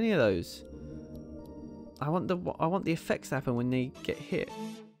 No, I don't want any of those. I want the effects to happen when they get hit.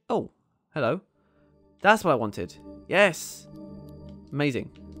 Oh, hello. That's what I wanted. Yes. Amazing.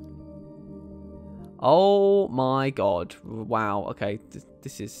 Oh my god. Wow. Okay,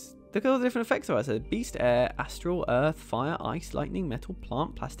 this is... Look at all the different effects there are. So beast, air, astral, earth, fire, ice, lightning, metal,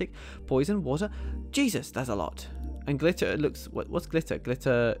 plant, plastic, poison, water. Jesus, that's a lot. And glitter, it looks... What's glitter?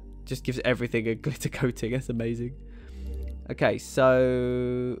 Glitter just gives everything a glitter coating. That's amazing. Okay,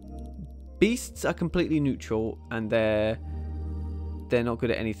 so... Beasts are completely neutral, and they're not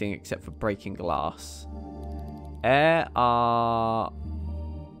good at anything except for breaking glass. Air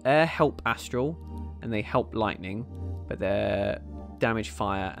help astral, and they help lightning, but they're damage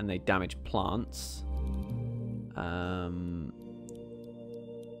fire and they damage plants.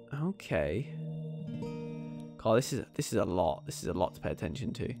 Okay. God, this is a lot. This is a lot to pay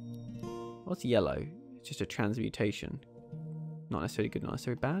attention to. What's yellow? It's just a transmutation. Not necessarily good, not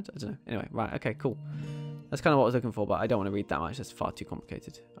necessarily bad. I don't know. Anyway, right. Okay, cool. That's kind of what I was looking for, but I don't want to read that much. That's far too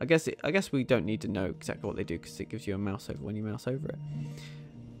complicated. I guess we don't need to know exactly what they do because it gives you a mouse over when you mouse over it.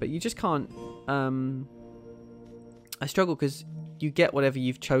 But you just can't. I struggle because you get whatever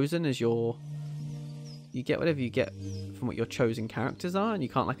you've chosen as your. You get whatever you get from what your chosen characters are, and you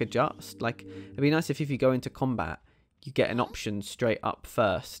can't like adjust. Like it'd be nice if you go into combat, you get an option straight up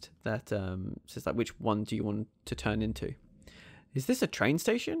first that says like which one do you want to turn into. Is this a train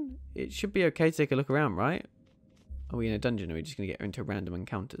station? It should be okay to take a look around, right? Are we in a dungeon or are we just going to get into random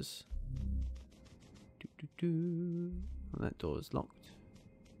encounters? Oh, that door's locked.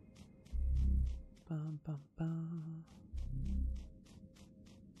 Bum, bum, bum.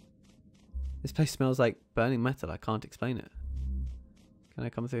 This place smells like burning metal. I can't explain it. Can I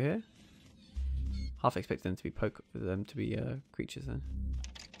come through here? Half expect them to be creatures then.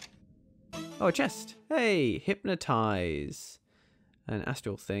 Oh, a chest. Hey, hypnotize. An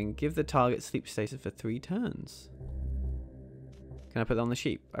astral thing. Give the target sleep status for 3 turns. Can I put that on the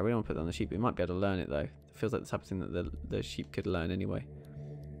sheep? I really want to put that on the sheep. We might be able to learn it though. It feels like the type of thing that the sheep could learn anyway.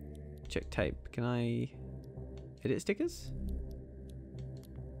 Check tape. Can I edit stickers?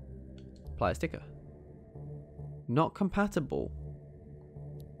 Apply a sticker. Not compatible.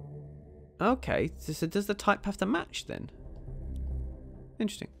 Okay, so does the type have to match then?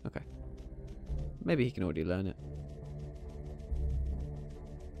 Interesting. Okay. Maybe he can already learn it.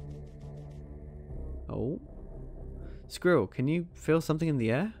 Oh. Squirrel, can you feel something in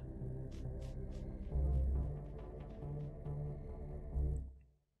the air?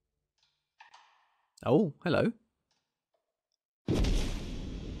 Oh, hello.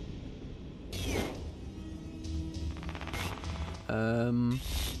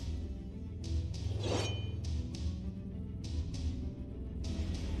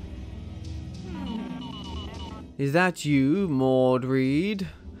 Is that you, Maud Reed?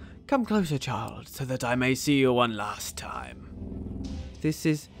 Come closer, child, so that I may see you one last time. This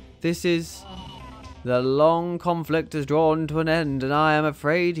is... The long conflict has drawn to an end, and I am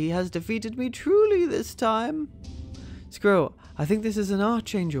afraid he has defeated me truly this time. Squirrel, I think this is an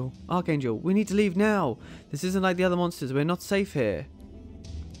archangel. Archangel, we need to leave now. This isn't like the other monsters. We're not safe here.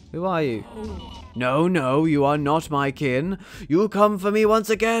 Who are you? No, no, you are not my kin. You come for me once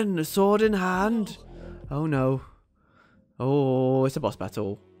again, sword in hand. Oh, no. Oh, it's a boss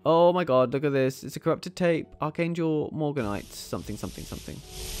battle. Oh my god, look at this. It's a corrupted tape. Archangel Morganite. Something, something, something.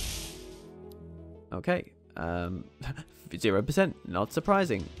 Okay. 0%. Not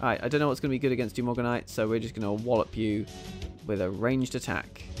surprising. Alright, I don't know what's going to be good against you, Morganite, so we're just going to wallop you with a ranged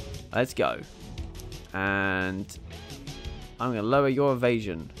attack. Let's go. And I'm going to lower your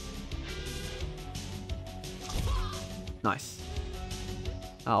evasion. Nice.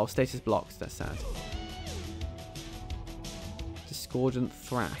 Oh, status blocked. That's sad. Discordant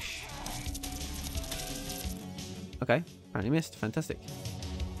Thrash. Okay, apparently missed. Fantastic.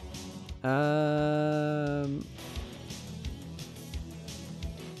 Are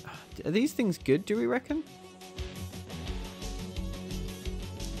these things good, do we reckon?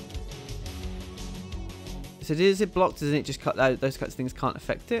 So is it blocked? Doesn't it just cut out? Those kinds of things can't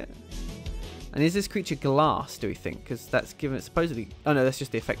affect it? And is this creature glass, do we think? Because that's given it supposedly... Oh no, that's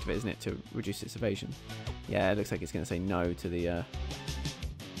just the effect of it, isn't it? To reduce its evasion. Yeah, it looks like it's going to say no to the...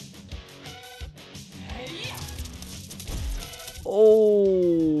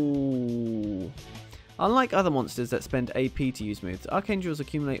 Oh! Unlike other monsters that spend AP to use moves, Archangels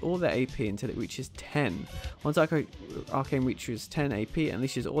accumulate all their AP until it reaches 10. Once Arcane reaches 10 AP, it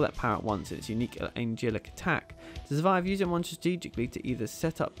unleashes all that power at once in its unique angelic attack. To survive, use it one strategically to either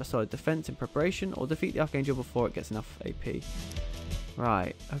set up a solid defense in preparation or defeat the Archangel before it gets enough AP.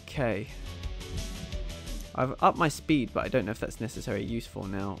 Right, okay. I've upped my speed, but I don't know if that's necessarily useful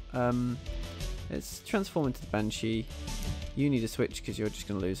now. Let's transform into the Banshee. You need a switch because you're just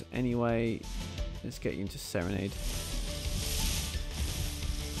going to lose anyway. Let's get you into Serenade.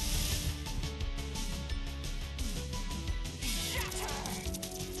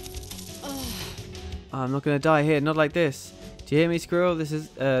 Oh, I'm not going to die here, not like this. Do you hear me, Squirrel? This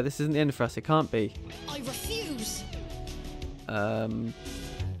isn't the end for us. It can't be. I refuse.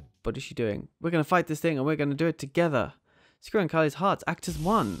 What is she doing? We're going to fight this thing and we're going to do it together. Squirrel and Kylie's hearts act as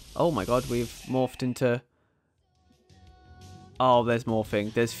one. Oh my god, we've morphed into... Oh, there's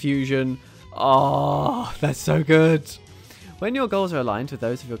morphing. There's fusion. Oh, that's so good. When your goals are aligned with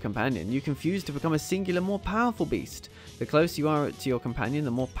those of your companion, you can fuse to become a singular, more powerful beast. The closer you are to your companion,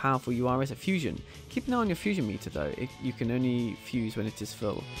 the more powerful you are as a fusion. Keep an eye on your fusion meter though. You can only fuse when it is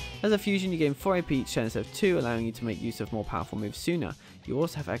full. As a fusion, you gain 4 AP each turn instead of 2, allowing you to make use of more powerful moves sooner. You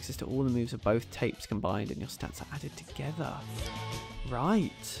also have access to all the moves of both tapes combined and your stats are added together.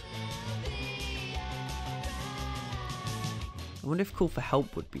 Right. I wonder if Call for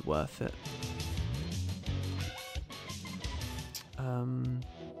Help would be worth it.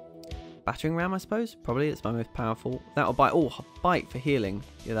 Battering Ram, I suppose. Probably, it's my most powerful. That'll bite. Oh, bite for healing.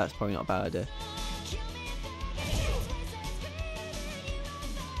 Yeah, that's probably not a bad idea.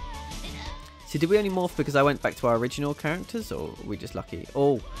 So did we only morph because I went back to our original characters, or are we just lucky?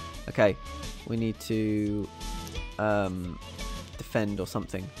 Oh, okay. We need to defend or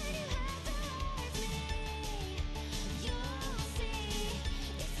something.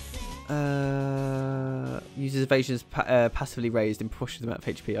 Uses evasions passively raised and pushes them out of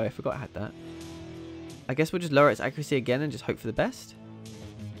HP. Oh, I forgot I had that. I guess we'll just lower its accuracy again and just hope for the best.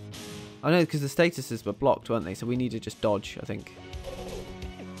 Oh no, because the statuses were blocked, weren't they? So we need to just dodge, I think.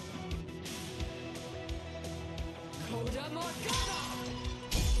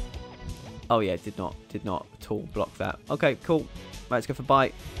 Oh yeah, did not at all block that. Okay, cool. Right, let's go for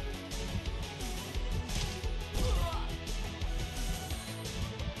bite.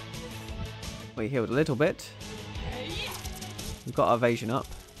 We healed a little bit. We've got our evasion up.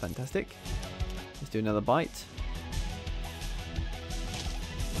 Fantastic. Let's do another bite.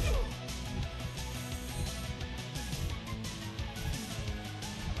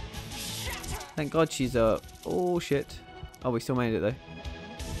 Thank God she's oh shit. Oh, we still made it though.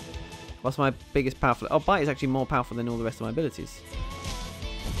 What's my biggest powerful? Oh, bite is actually more powerful than all the rest of my abilities.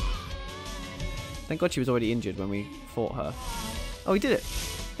 Thank God she was already injured when we fought her. Oh, we did it.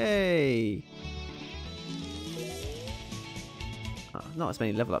 Hey. Not as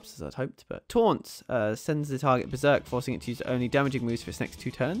many level ups as I'd hoped, but Taunts sends the target berserk, forcing it to use only damaging moves for its next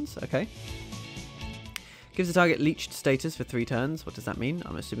 2 turns. Okay. Gives the target leeched status for 3 turns. What does that mean?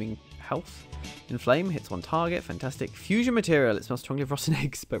 I'm assuming health. Inflame hits 1 target. Fantastic. Fusion material. It smells strongly of rotten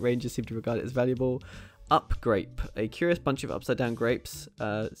eggs, but rangers seem to regard it as valuable. Up grape. A curious bunch of upside down grapes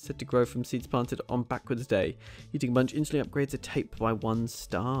said to grow from seeds planted on backwards day. Eating a bunch instantly upgrades a tape by 1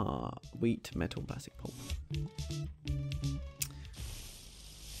 star. Wheat, metal, plastic pulp.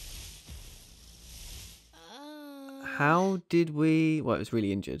 How did we... Well, it was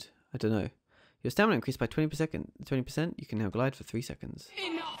really injured. I don't know. Your stamina increased by 20%. You can now glide for 3 seconds.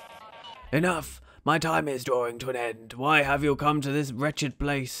 Enough! My time is drawing to an end. Why have you come to this wretched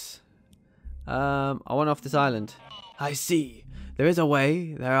place? I want off this island. I see. There is a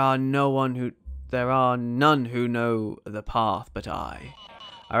way. There are none who know the path but I.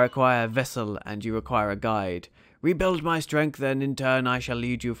 I require a vessel and you require a guide. Rebuild my strength, then in turn I shall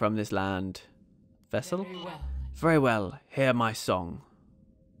lead you from this land. Vessel? Very well. Hear my song.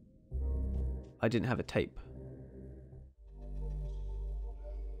 I didn't have a tape.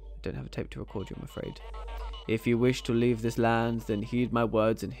 I don't have a tape to record you, I'm afraid. If you wish to leave this land, then heed my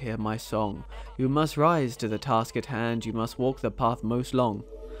words and hear my song. You must rise to the task at hand. You must walk the path most long.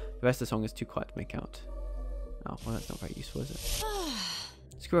 The rest of the song is too quiet to make out. Oh, well, that's not very useful, is it?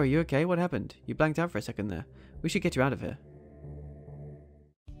 Squirrel, you okay? What happened? You blanked out for a second there. We should get you out of here.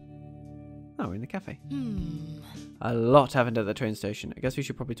 Oh, we're in the cafe. A lot happened at the train station. I guess we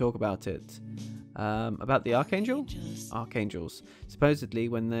should probably talk about it. About the Archangel? Archangels. Supposedly,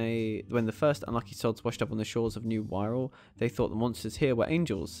 when the first unlucky sods washed up on the shores of New Wirral, they thought the monsters here were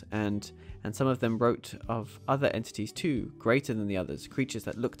angels, and some of them wrote of other entities too, greater than the others, creatures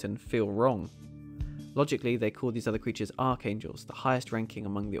that looked and feel wrong. Logically, they call these other creatures archangels, the highest ranking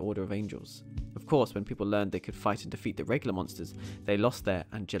among the order of angels. Of course, when people learned they could fight and defeat the regular monsters, they lost their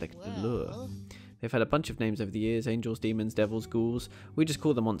angelic allure. They've had a bunch of names over the years: angels, demons, devils, ghouls. We just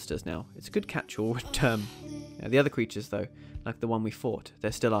call them monsters now. It's a good catch-all term. The other creatures, though, like the one we fought,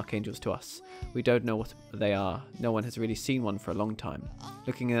 they're still archangels to us. We don't know what they are. No one has really seen one for a long time.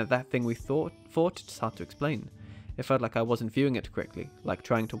 Looking at that thing we fought, it's hard to explain. It felt like I wasn't viewing it correctly, like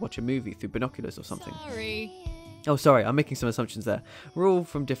trying to watch a movie through binoculars or something. Sorry. Oh, sorry, I'm making some assumptions there. We're all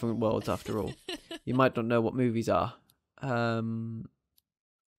from different worlds, after all. You might not know what movies are. What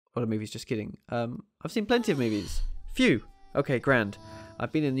are movies? Just kidding. I've seen plenty of movies. Phew. Okay, grand.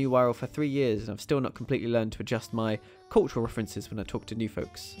 I've been in New Wirral for 3 years, and I've still not completely learned to adjust my cultural references when I talk to new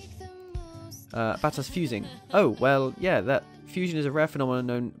folks. About us fusing. Oh, well, yeah, that fusion is a rare phenomenon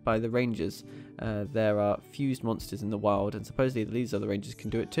known by the rangers. There are fused monsters in the wild, and supposedly these other rangers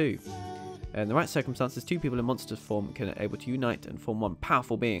can do it too. In the right circumstances, 2 people in monster form can able to unite and form one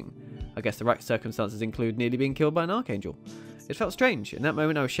powerful being. I guess the right circumstances include nearly being killed by an archangel. It felt strange. In that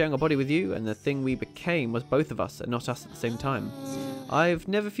moment, I was sharing a body with you, and the thing we became was both of us, and not us at the same time. I've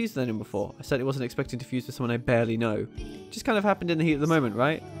never fused with anyone before. I certainly wasn't expecting to fuse with someone I barely know. Just kind of happened in the heat of the moment,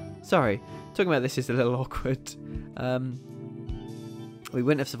 right? Sorry, talking about this is a little awkward. We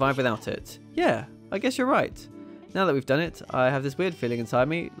wouldn't have survived without it. Yeah, I guess you're right. Now that we've done it, I have this weird feeling inside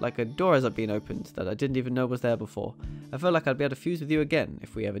me, like a door has been opened that I didn't even know was there before. I feel like I'd be able to fuse with you again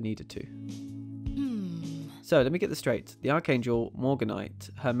if we ever needed to. So, let me get this straight. The Archangel Morganite,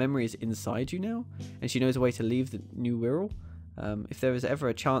 her memory is inside you now, and she knows a way to leave the New Wirral. If there is ever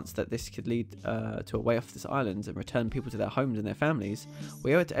a chance that this could lead to a way off this island and return people to their homes and their families,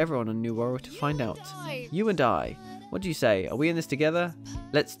 we owe it to everyone on New Wirral to find out. You and I. What do you say? Are we in this together?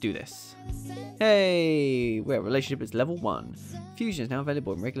 Let's do this. Hey! Our relationship is level 1. Fusion is now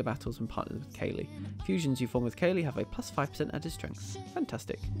available in regular battles when partnered with Kaylee. Fusions you form with Kaylee have a plus 5% added strength.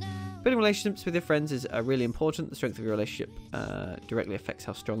 Fantastic. Building relationships with your friends is really important. The strength of your relationship directly affects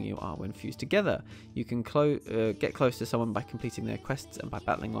how strong you are when fused together. You can get close to someone by completing their quests and by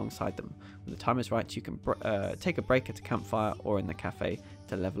battling alongside them. When the time is right, you can take a break at a campfire or in the cafe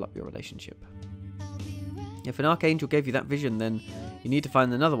to level up your relationship. If an archangel gave you that vision, then you need to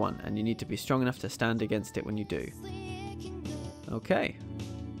find another one, and you need to be strong enough to stand against it when you do. Okay.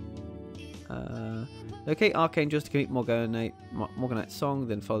 Locate archangels to complete Morganite's song,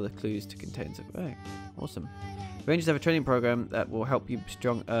 then follow the clues to contain... Oh, awesome. Rangers have a training program that will help you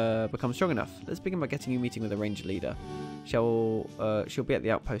become strong enough. Let's begin by getting you meeting with a ranger leader. She'll be at the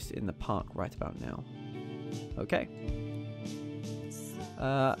outpost in the park right about now. Okay.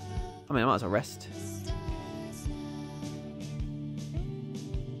 I might as well rest.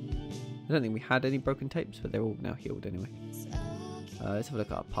 I don't think we had any broken tapes, but they're all now healed anyway. Let's have a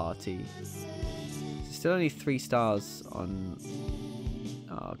look at our party. Still only 3 stars on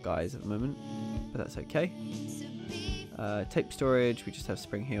our guys at the moment, but that's okay. Tape storage, we just have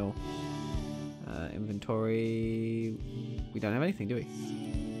spring heal. Inventory, we don't have anything, do we?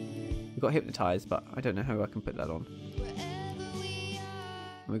 We got hypnotized, but I don't know how I can put that on.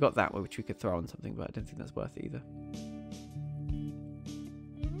 And we got that, which we could throw on something, but I don't think that's worth it either.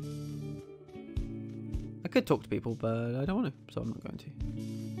 I could talk to people, but I don't want to, so I'm not going to.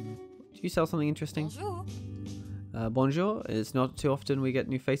 Do you sell something interesting? Bonjour. Bonjour. It's not too often we get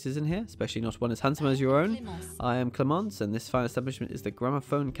new faces in here, especially not one as handsome as your own. I am Clemence, and this fine establishment is the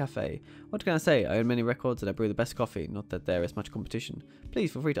Gramophone Cafe. What can I say? I own many records and I brew the best coffee, not that there is much competition.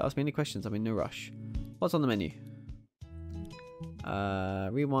 Please feel free to ask me any questions, I'm in no rush. What's on the menu?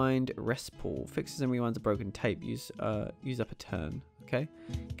 Rewind, rest pool. Fixes and rewinds a broken tape. Use up a turn. Okay.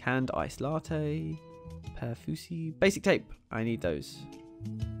 Canned ice latte. Perfusi. Basic tape. I need those.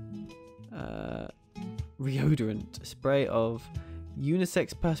 Reodorant. Spray of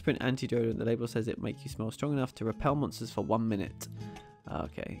unisex perspirant anti-deodorant. The label says it makes you smell strong enough to repel monsters for 1 minute.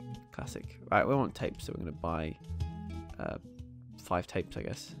 Okay. Classic. Right, we want tapes, so we're going to buy 5 tapes, I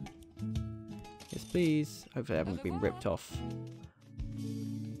guess. Yes, please. Hopefully I haven't been ripped off.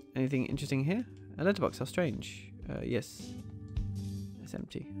 Anything interesting here? A letterbox. How strange. Yes. It's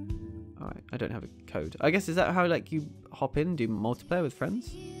empty. Alright, I don't have a code. I guess, is that how, like, you hop in and do multiplayer with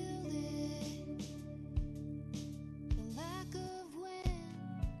friends?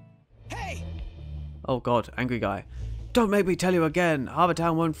 Hey! Oh god, angry guy. Don't make me tell you again. Harbour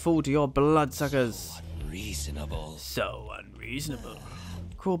Town won't fall to your bloodsuckers. Unreasonable. So unreasonable.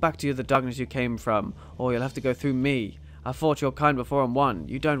 Crawl back to the darkness you came from, or you'll have to go through me. I fought your kind before and won.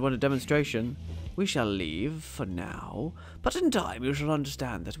 You don't want a demonstration. We shall leave for now, but in time you shall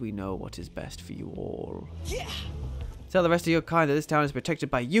understand that we know what is best for you all. Yeah. Tell the rest of your kind that this town is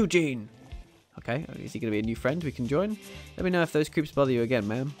protected by Eugene. Okay, is he going to be a new friend we can join? Let me know if those creeps bother you again,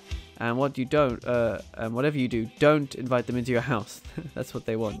 ma'am. And what you don't, and whatever you do, don't invite them into your house. That's what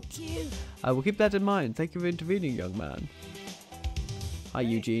they want. Thank you. I will keep that in mind. Thank you for intervening, young man. Hi,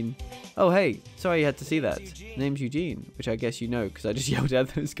 Eugene. Oh, hey. Sorry you had to see that. Name's Eugene, which I guess you know because I just yelled at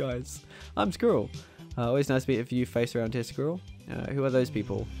those guys. I'm Squirrel. Always nice to meet a few face around here, Squirrel. Who are those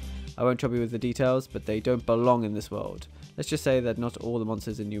people? I won't trouble you with the details, but they don't belong in this world. Let's just say that not all the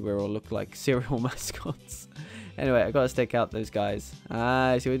monsters in New Wirral look like cereal mascots. Anyway, I gotta stake out those guys.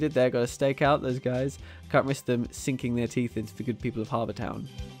 Ah, see what I did there? Gotta stake out those guys. Can't risk them sinking their teeth into the good people of Harbour Town.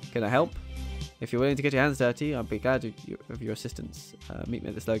 Can I help? If you're willing to get your hands dirty, I'll be glad of your assistance. Meet me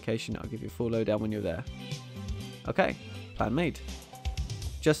at this location. I'll give you a full lowdown when you're there. Okay, plan made.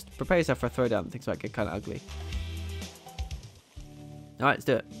 Just prepare yourself for a throwdown. Things might get kind of ugly. Alright, let's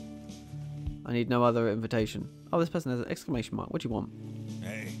do it. I need no other invitation. Oh, this person has an exclamation mark. What do you want?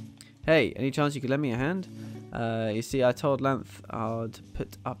 Hey. Hey, any chance you could lend me a hand? You see, I told Lanth I'd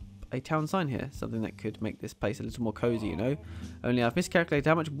put up a town sign here. Something that could make this place a little more cozy, you know? Only I've miscalculated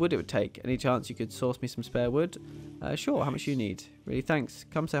how much wood it would take. Any chance you could source me some spare wood? Sure, how much do you need? Really, thanks.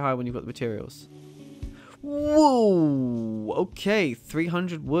 Come say hi when you've got the materials. Whoa! Okay,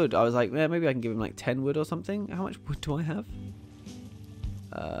 300 wood. I was like, yeah, maybe I can give him like 10 wood or something. How much wood do I have?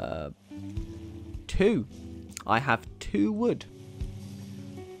 2. I have 2 wood.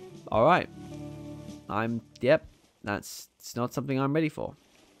 Alright. Yep. It's not something I'm ready for.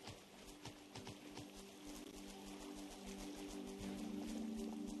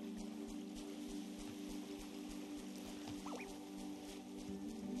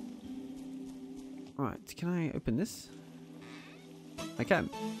 Right, can I open this? I can.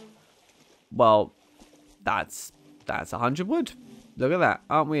 Well, that's 100 wood. Look at that.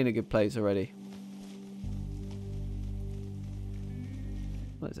 Aren't we in a good place already?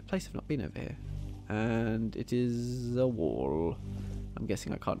 Well, there's a place I've not been over here. And it is a wall. I'm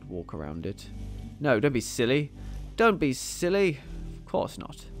guessing I can't walk around it. No, don't be silly. Don't be silly. Of course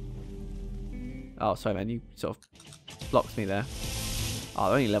not. Oh, sorry, man. You sort of blocked me there. Oh,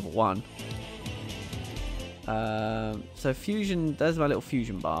 only level 1. So fusion, there's my little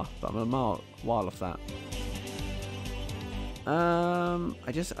fusion bar, but I'm a while off that.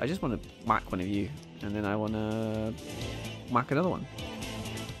 I just want to whack one of you, and then I want to whack another one.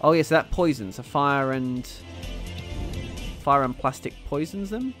 Oh yeah, so that poisons. So fire and plastic poisons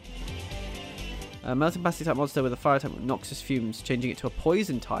them. Melting plastic type monster with a fire type with noxious fumes, changing it to a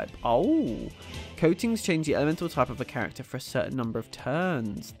poison type. Oh, coatings change the elemental type of a character for a certain number of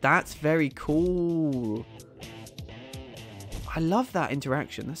turns. That's very cool. I love that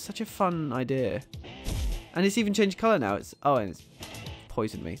interaction. That's such a fun idea. And it's even changed colour now. And it's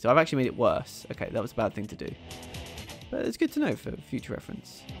poisoned me. So I've actually made it worse. Okay, that was a bad thing to do. But it's good to know for future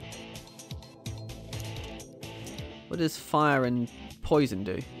reference. What does fire and poison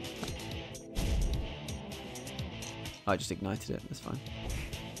do? I just ignited it. That's fine.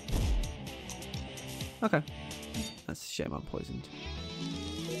 Okay. That's a shame I'm poisoned.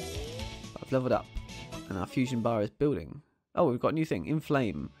 But I've leveled up. And our fusion bar is building. Oh, we've got a new thing.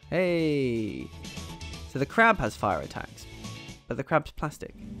 Inflame. Hey! So the crab has fire attacks. But the crab's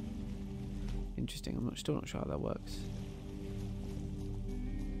plastic. Interesting. I'm still not sure how that works.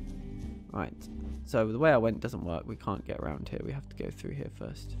 Right. So the way I went doesn't work. We can't get around here. We have to go through here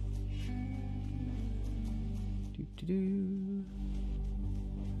first. Doo-doo-doo.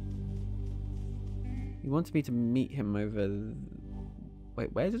 He wants me to meet him over...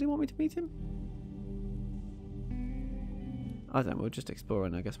 Wait, where did he want me to meet him? I don't know, we'll just explore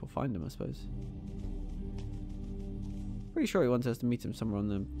and I guess we'll find him, I suppose. Pretty sure he wants us to meet him somewhere on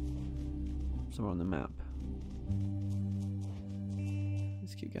the map.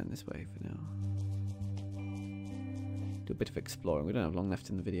 Let's keep going this way for now. Do a bit of exploring. We don't have long left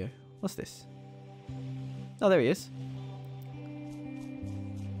in the video. What's this? Oh, there he is.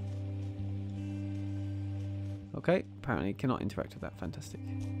 Okay, apparently cannot interact with that. Fantastic.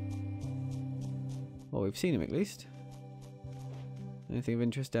 Well, we've seen him at least. Anything of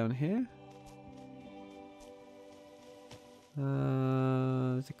interest down here?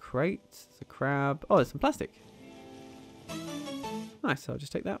 There's a crate, there's a crab. Oh, there's some plastic. Nice, so I'll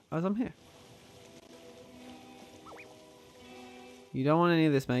just take that as I'm here. You don't want any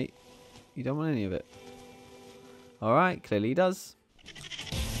of this, mate. You don't want any of it. Alright, clearly he does.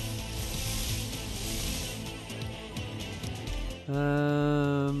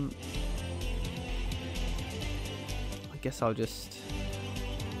 I guess I'll just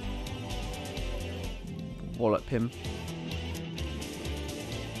wallop him.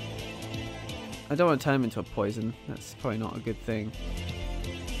 I don't want to turn him into a poison. That's probably not a good thing.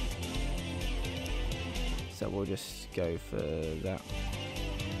 So we'll just go for that.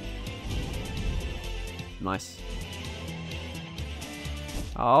 Nice.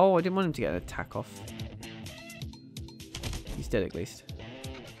 Oh, I didn't want him to get an attack off. He's dead at least.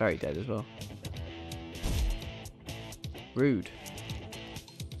 Very dead as well. Rude.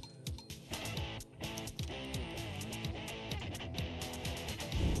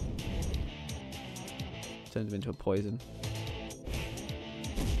 Turned him into a poison.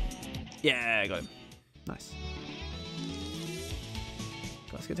 Yeah, I got him. Nice.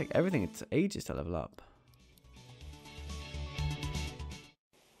 God, it's gonna take everything. It's ages to level up.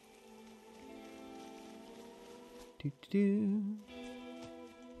 Do do do.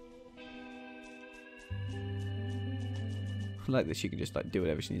 I like that she can just like do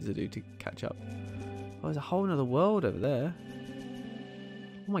whatever she needs to do to catch up. Oh, there's a whole other world over there.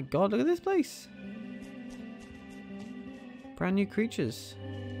 Oh my god, look at this place. Brand new creatures.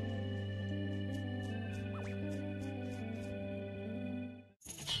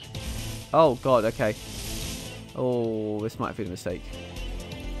 Oh god, okay. Oh, this might have been a mistake.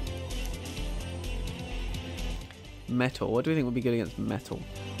 Metal. What do we think would be good against metal?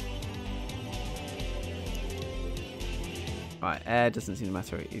 Right, air doesn't seem to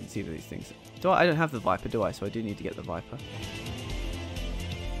matter. You can see these things. I don't have the Viper, do I? So I do need to get the Viper.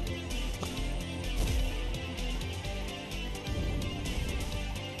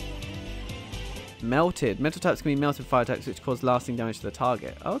 Melted. Metal types can be melted fire types which cause lasting damage to the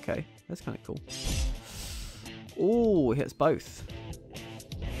target. Oh, okay, that's kind of cool. Oh, hits both.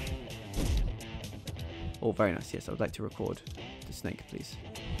 Oh, very nice. Yes, I would like to record the snake, please.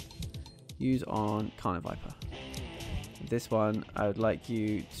 Use on Kana Viper. This one, I would like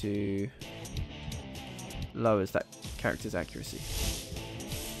you to lowers that character's accuracy.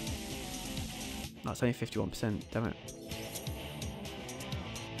 Oh, it's only 51%. Damn it.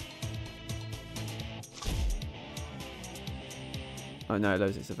 Oh no, it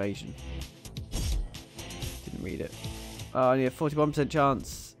lowers its evasion. Didn't read it. Oh, only a 41%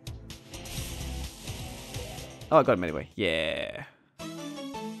 chance. Oh, I got him anyway. Yeah.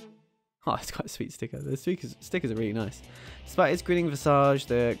 Oh, it's quite a sweet sticker. The stickers are really nice. Despite its grinning visage,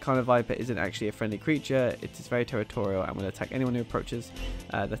 the Kana Viper isn't actually a friendly creature. It is very territorial and will attack anyone who approaches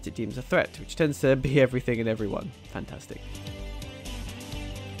that it deems a threat, which tends to be everything and everyone. Fantastic.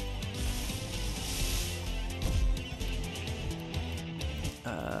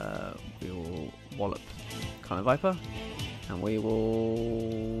 We will wallop Kana Viper, and we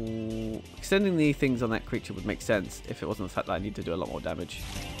will... Extending the things on that creature would make sense if it wasn't the fact that I need to do a lot more damage.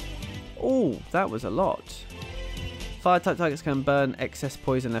 Oh, that was a lot. Fire type targets can burn excess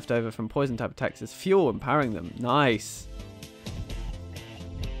poison left over from poison type attacks as fuel, empowering them. Nice.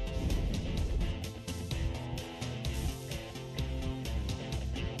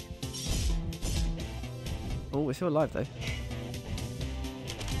 Oh, we're still alive though.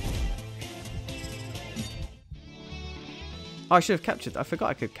 Oh, I should have captured. I forgot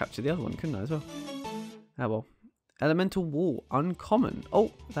I could capture the other one, couldn't I, as well? Ah, well. Elemental Wall. Uncommon.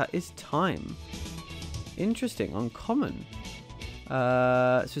 Oh, that is time. Interesting. Uncommon.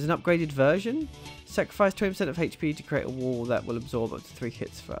 So it's an upgraded version. Sacrifice 20% of HP to create a wall that will absorb up to 3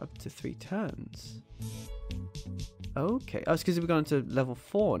 hits for up to 3 turns. Okay. Oh, it's because we've gone to level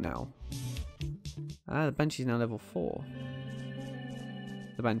 4 now. Ah, the Banshee's now level 4.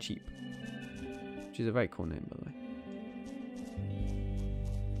 The Banshee. Which is a very cool name, by the way.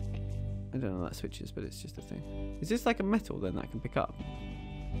 I don't know what that switch is, but it's just a thing. Is this like a metal then that I can pick up?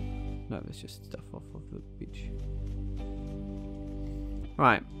 No, there's just stuff off of the beach.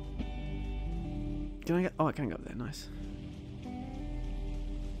 Right. Can I get... Oh, I can go up there. Nice.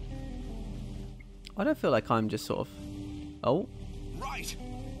 I don't feel like I'm just sort of... Oh. Right.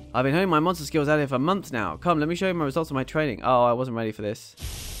 I've been honing my monster skills out here for months now. Come, let me show you my results of my training. Oh, I wasn't ready for this.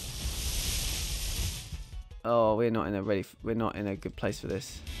 Oh, we're not in a good place for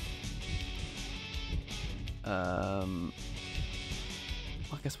this.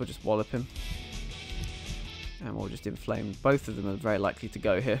 I guess we'll just wallop him. And we'll just inflame. Both of them are very likely to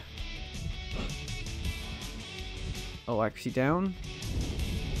go here. Oh, accuracy down.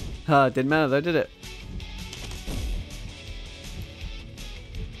 Didn't matter though, did it?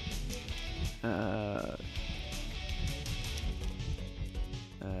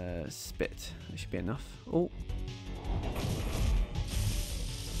 Spit. That should be enough. Oh.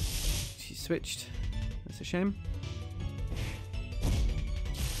 She switched. That's a shame.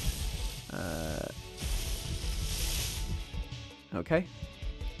 Okay.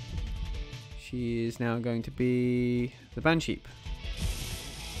 She is now going to be the Banshee.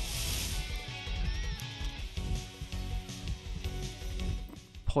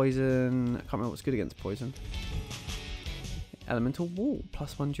 poison. I can't remember what's good against poison. Elemental wall,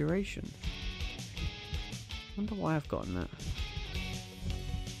 +1 duration. Wonder why I've gotten that.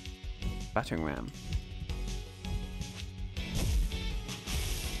 Battering ram.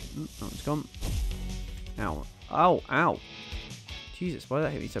 Oh, it's gone. Ow. Ow, ow. Jesus, why did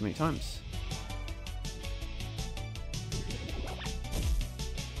that hit me so many times?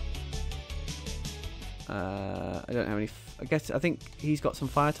 I don't have any... I think he's got some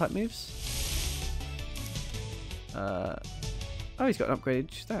fire type moves. Oh, he's got an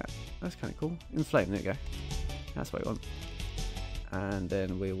upgraded stat. That's kind of cool. Inflame, there you go. That's what we want. And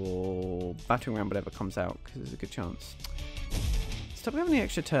then we will battering ram whatever comes out, because there's a good chance. Stop having any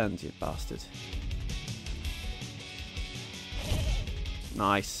extra turns, you bastard.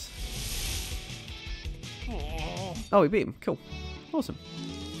 Nice. Oh, we beat him. Cool. Awesome.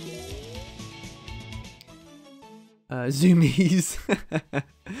 Zoomies.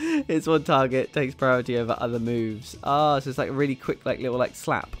 It's one target, takes priority over other moves. Ah, so it's like a really quick, like little like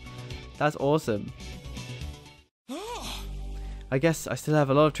slap. That's awesome. I guess I still have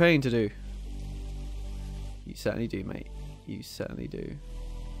a lot of training to do. You certainly do, mate. You certainly do.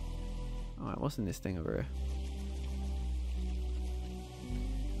 Alright, what's in this thing over here?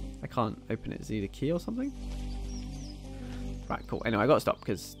 I can't open it. Is it a key or something? Right, cool. Anyway, I gotta stop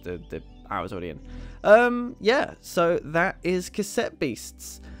because the hour's already in. Yeah, so that is Cassette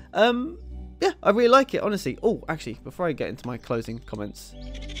Beasts. Yeah, I really like it, honestly. Oh, actually, before I get into my closing comments,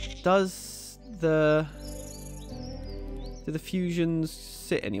 do the fusions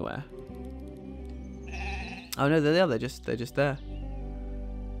sit anywhere? Oh no, they're there. They're just there.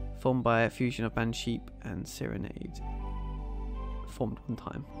 Formed by a fusion of Bansheep and Serenade. Formed one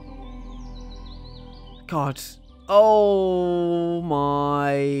time. God. Oh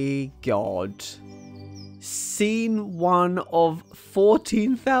my god. Scene 1 of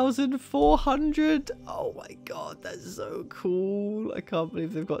 14,400. Oh my god, that's so cool. I can't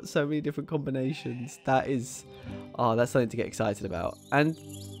believe they've got so many different combinations. That is... Oh, that's something to get excited about. And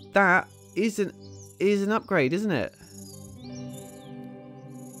that is an upgrade, isn't it?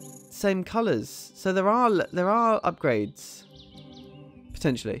 Same colours. So there are upgrades.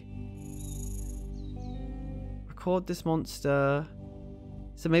 Potentially. Record this monster.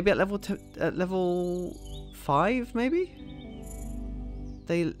 So maybe at level 5, maybe?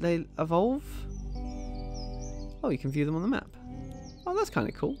 They evolve? Oh, you can view them on the map. Oh, that's kind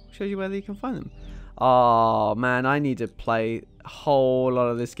of cool. Shows you where you can find them. Oh, man, I need to play a whole lot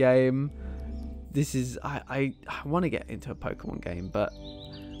of this game. This is... I want to get into a Pokemon game, but...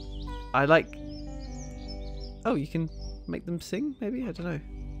 I like... Oh, you can make them sing, maybe? I don't know.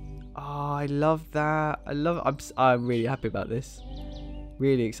 Oh, I love that. I love it. I'm really happy about this.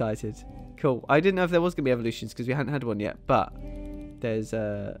 Really excited. Cool. I didn't know if there was going to be evolutions because we hadn't had one yet, but there's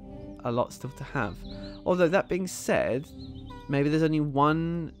a lot still to have. Although, that being said, maybe there's only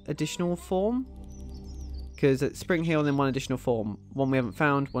one additional form. Because it's Spring Hill and then one additional form. One we haven't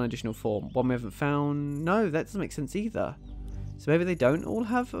found, one additional form. One we haven't found... No, that doesn't make sense either. So maybe they don't all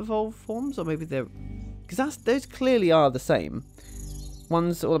have evolved forms, or maybe they're... Because those clearly are the same.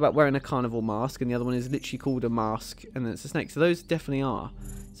 One's all about wearing a carnival mask, and the other one is literally called a mask, and then it's a snake. So those definitely are.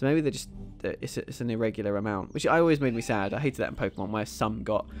 So maybe they're just... It's an irregular amount, which always made me sad. I hated that in Pokemon, where some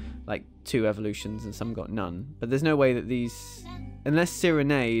got, like, 2 evolutions and some got none. But there's no way that these... Unless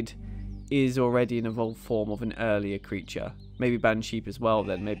Serenade is already an evolved form of an earlier creature. Maybe Bansheep as well,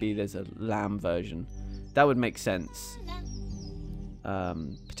 then. Maybe there's a lamb version. That would make sense.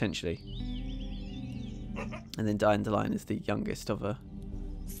 Potentially. And then Dandelion is the youngest of a...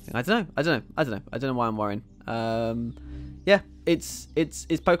 I don't know why I'm worrying. Yeah, it's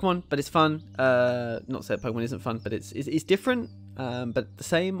Pokemon, but it's fun. Not say Pokemon isn't fun, but it's different, but the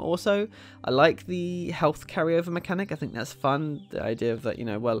same also. I like the health carryover mechanic. I think that's fun. The idea of that, you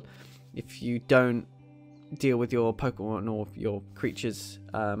know, well, if you don't deal with your Pokemon or your creatures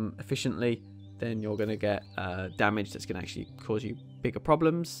efficiently, then you're going to get damage that's going to actually cause you bigger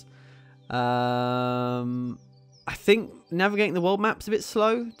problems. I think navigating the world map's a bit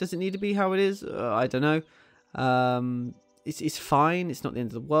slow. Does it need to be how it is? I don't know. It's fine. It's not the end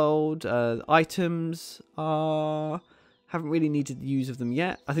of the world. Items haven't really needed the use of them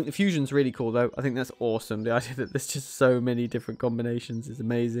yet. I think the fusion's really cool though. I think that's awesome. The idea that there's just so many different combinations is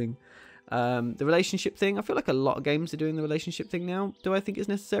amazing. The relationship thing, I feel like a lot of games are doing the relationship thing now. Do I think it's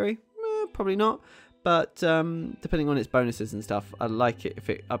necessary? Probably not. But depending on its bonuses and stuff, I like it if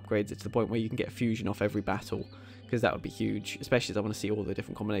it upgrades it to the point where you can get a fusion off every battle. because that would be huge, especially as I want to see all the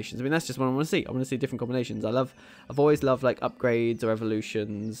different combinations. I mean, that's just what I want to see. I want to see different combinations. I've always loved like upgrades or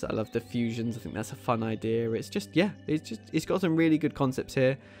evolutions. I love the fusions. I think that's a fun idea. It's just, yeah, it's got some really good concepts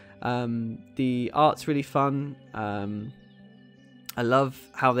here. The art's really fun. I love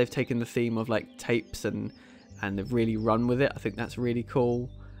how they've taken the theme of like tapes and they've really run with it. I think that's really cool.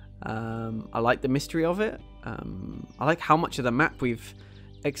 I like the mystery of it. I like how much of the map we've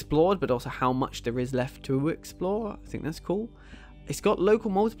explored, but also how much there is left to explore. I think that's cool. It's got local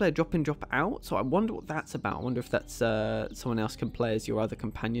multiplayer drop in, drop out, so I wonder what that's about. I wonder if that's someone else can play as your other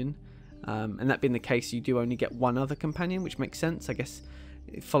companion. And that being the case, you do only get one other companion, which makes sense. I guess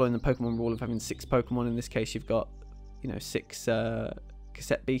following the Pokemon rule of having 6 Pokemon, in this case you've got, you know, 6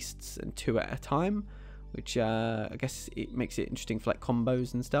 Cassette Beasts and 2 at a time, which I guess it makes it interesting for like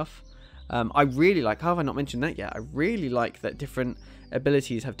combos and stuff. I really like, how have I not mentioned that yet? I really like that different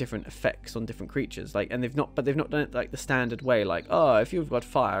abilities have different effects on different creatures. Like, and they've not done it like the standard way. Like, oh, if you've got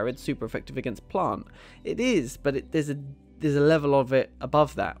fire, it's super effective against plant. It is, but there's a level of it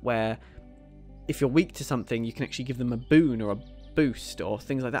above that where if you're weak to something, you can actually give them a boon or a boost or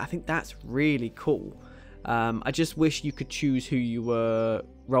things like that. I think that's really cool. I just wish you could choose who you were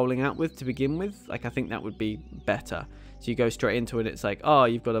rolling out with to begin with. Like, I think that would be better. So you go straight into it. It's like, oh,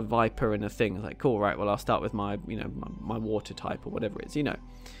 you've got a Viper and a thing. It's like, cool, right? Well, I'll start with my, you know, my water type or whatever it is, you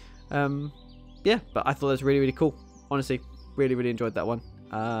know. Yeah, but I thought that was really, really cool. Honestly, really, really enjoyed that one.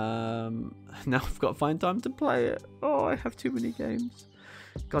 Now I've got to find time to play it. Oh, I have too many games.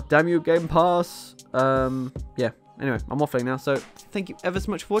 God damn you, Game Pass. Yeah. Anyway, I'm waffling now. So thank you ever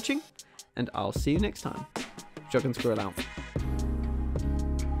so much for watching, and I'll see you next time. Jug and Squirrel out.